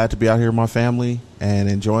 I'm glad to be out here with my family and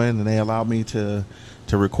enjoying, and they allowed me to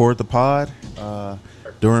record the pod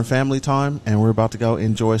during family time, and we're about to go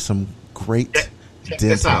enjoy some great Check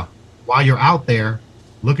dinner. this out. While you're out there,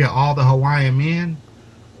 look at all the Hawaiian men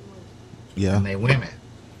Yeah. and they women.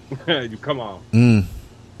 You come on.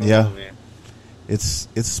 Yeah. on, man. It's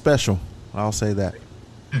special. I'll say that.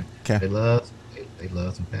 They Okay. love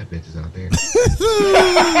some fat bitches out there.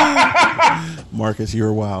 Marcus,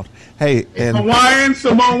 you're wild. Hey, and Hawaiian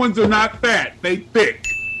Samoans are not fat. They thick.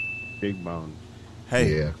 Big bone.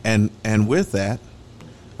 hey, Yeah. and with that,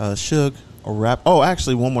 Suge, a rap. Oh,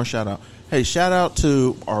 actually, one more shout out. Hey, shout out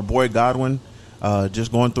to our boy Godwin.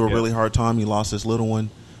 Just going through a really hard time. He lost his little one.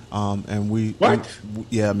 And What?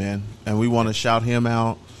 Yeah, man. And we want to shout him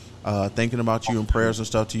out. Thinking about you and prayers and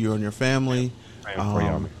stuff to you and your family. Praying for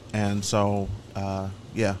y'all, man. And so,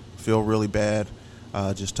 yeah, feel really bad.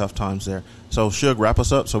 Just tough times there. So, Suge, wrap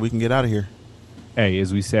us up so we can get out of here. Hey,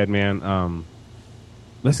 as we said, man,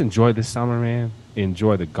 let's enjoy this summer, man.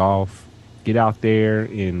 Enjoy the golf. Get out there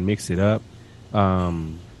and mix it up.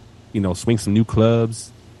 Swing some new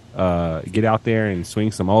clubs. Get out there and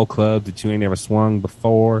swing some old clubs that you ain't ever swung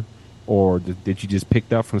before, or that you just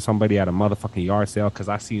picked up from somebody at a motherfucking yard sale. Because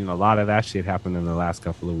I've seen a lot of that shit happen in the last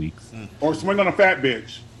couple of weeks. Or swing on a fat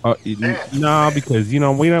bitch. No, because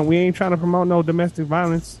we ain't trying to promote no domestic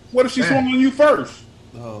violence. What if she swung on you first?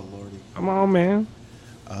 Oh, Lordy. Come on, man.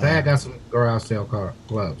 Dad got some garage sale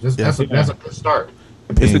clubs. That's a good start.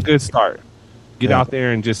 It's a good start. Get out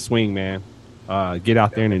there and just swing, man. Get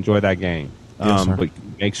out there and enjoy that game. Yes, sir. But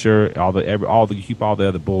make sure keep all the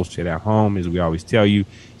other bullshit at home, as we always tell you.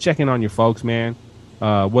 Check in on your folks, man.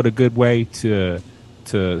 What a good way to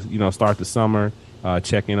start the summer.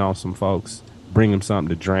 Check in on some folks. Bring them something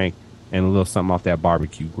to drink and a little something off that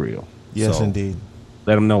barbecue grill. Yes, So, indeed.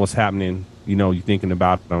 let them know what's happening. You're thinking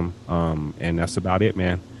about them. And that's about it,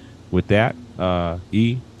 man. With that,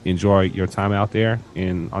 enjoy your time out there.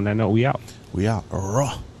 And on that note, we out. We out.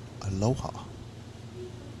 Aloha.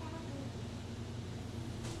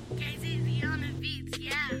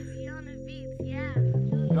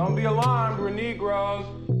 Don't be alarmed, we're Negroes.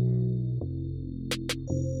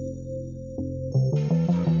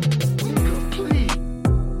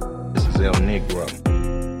 This is El Negro.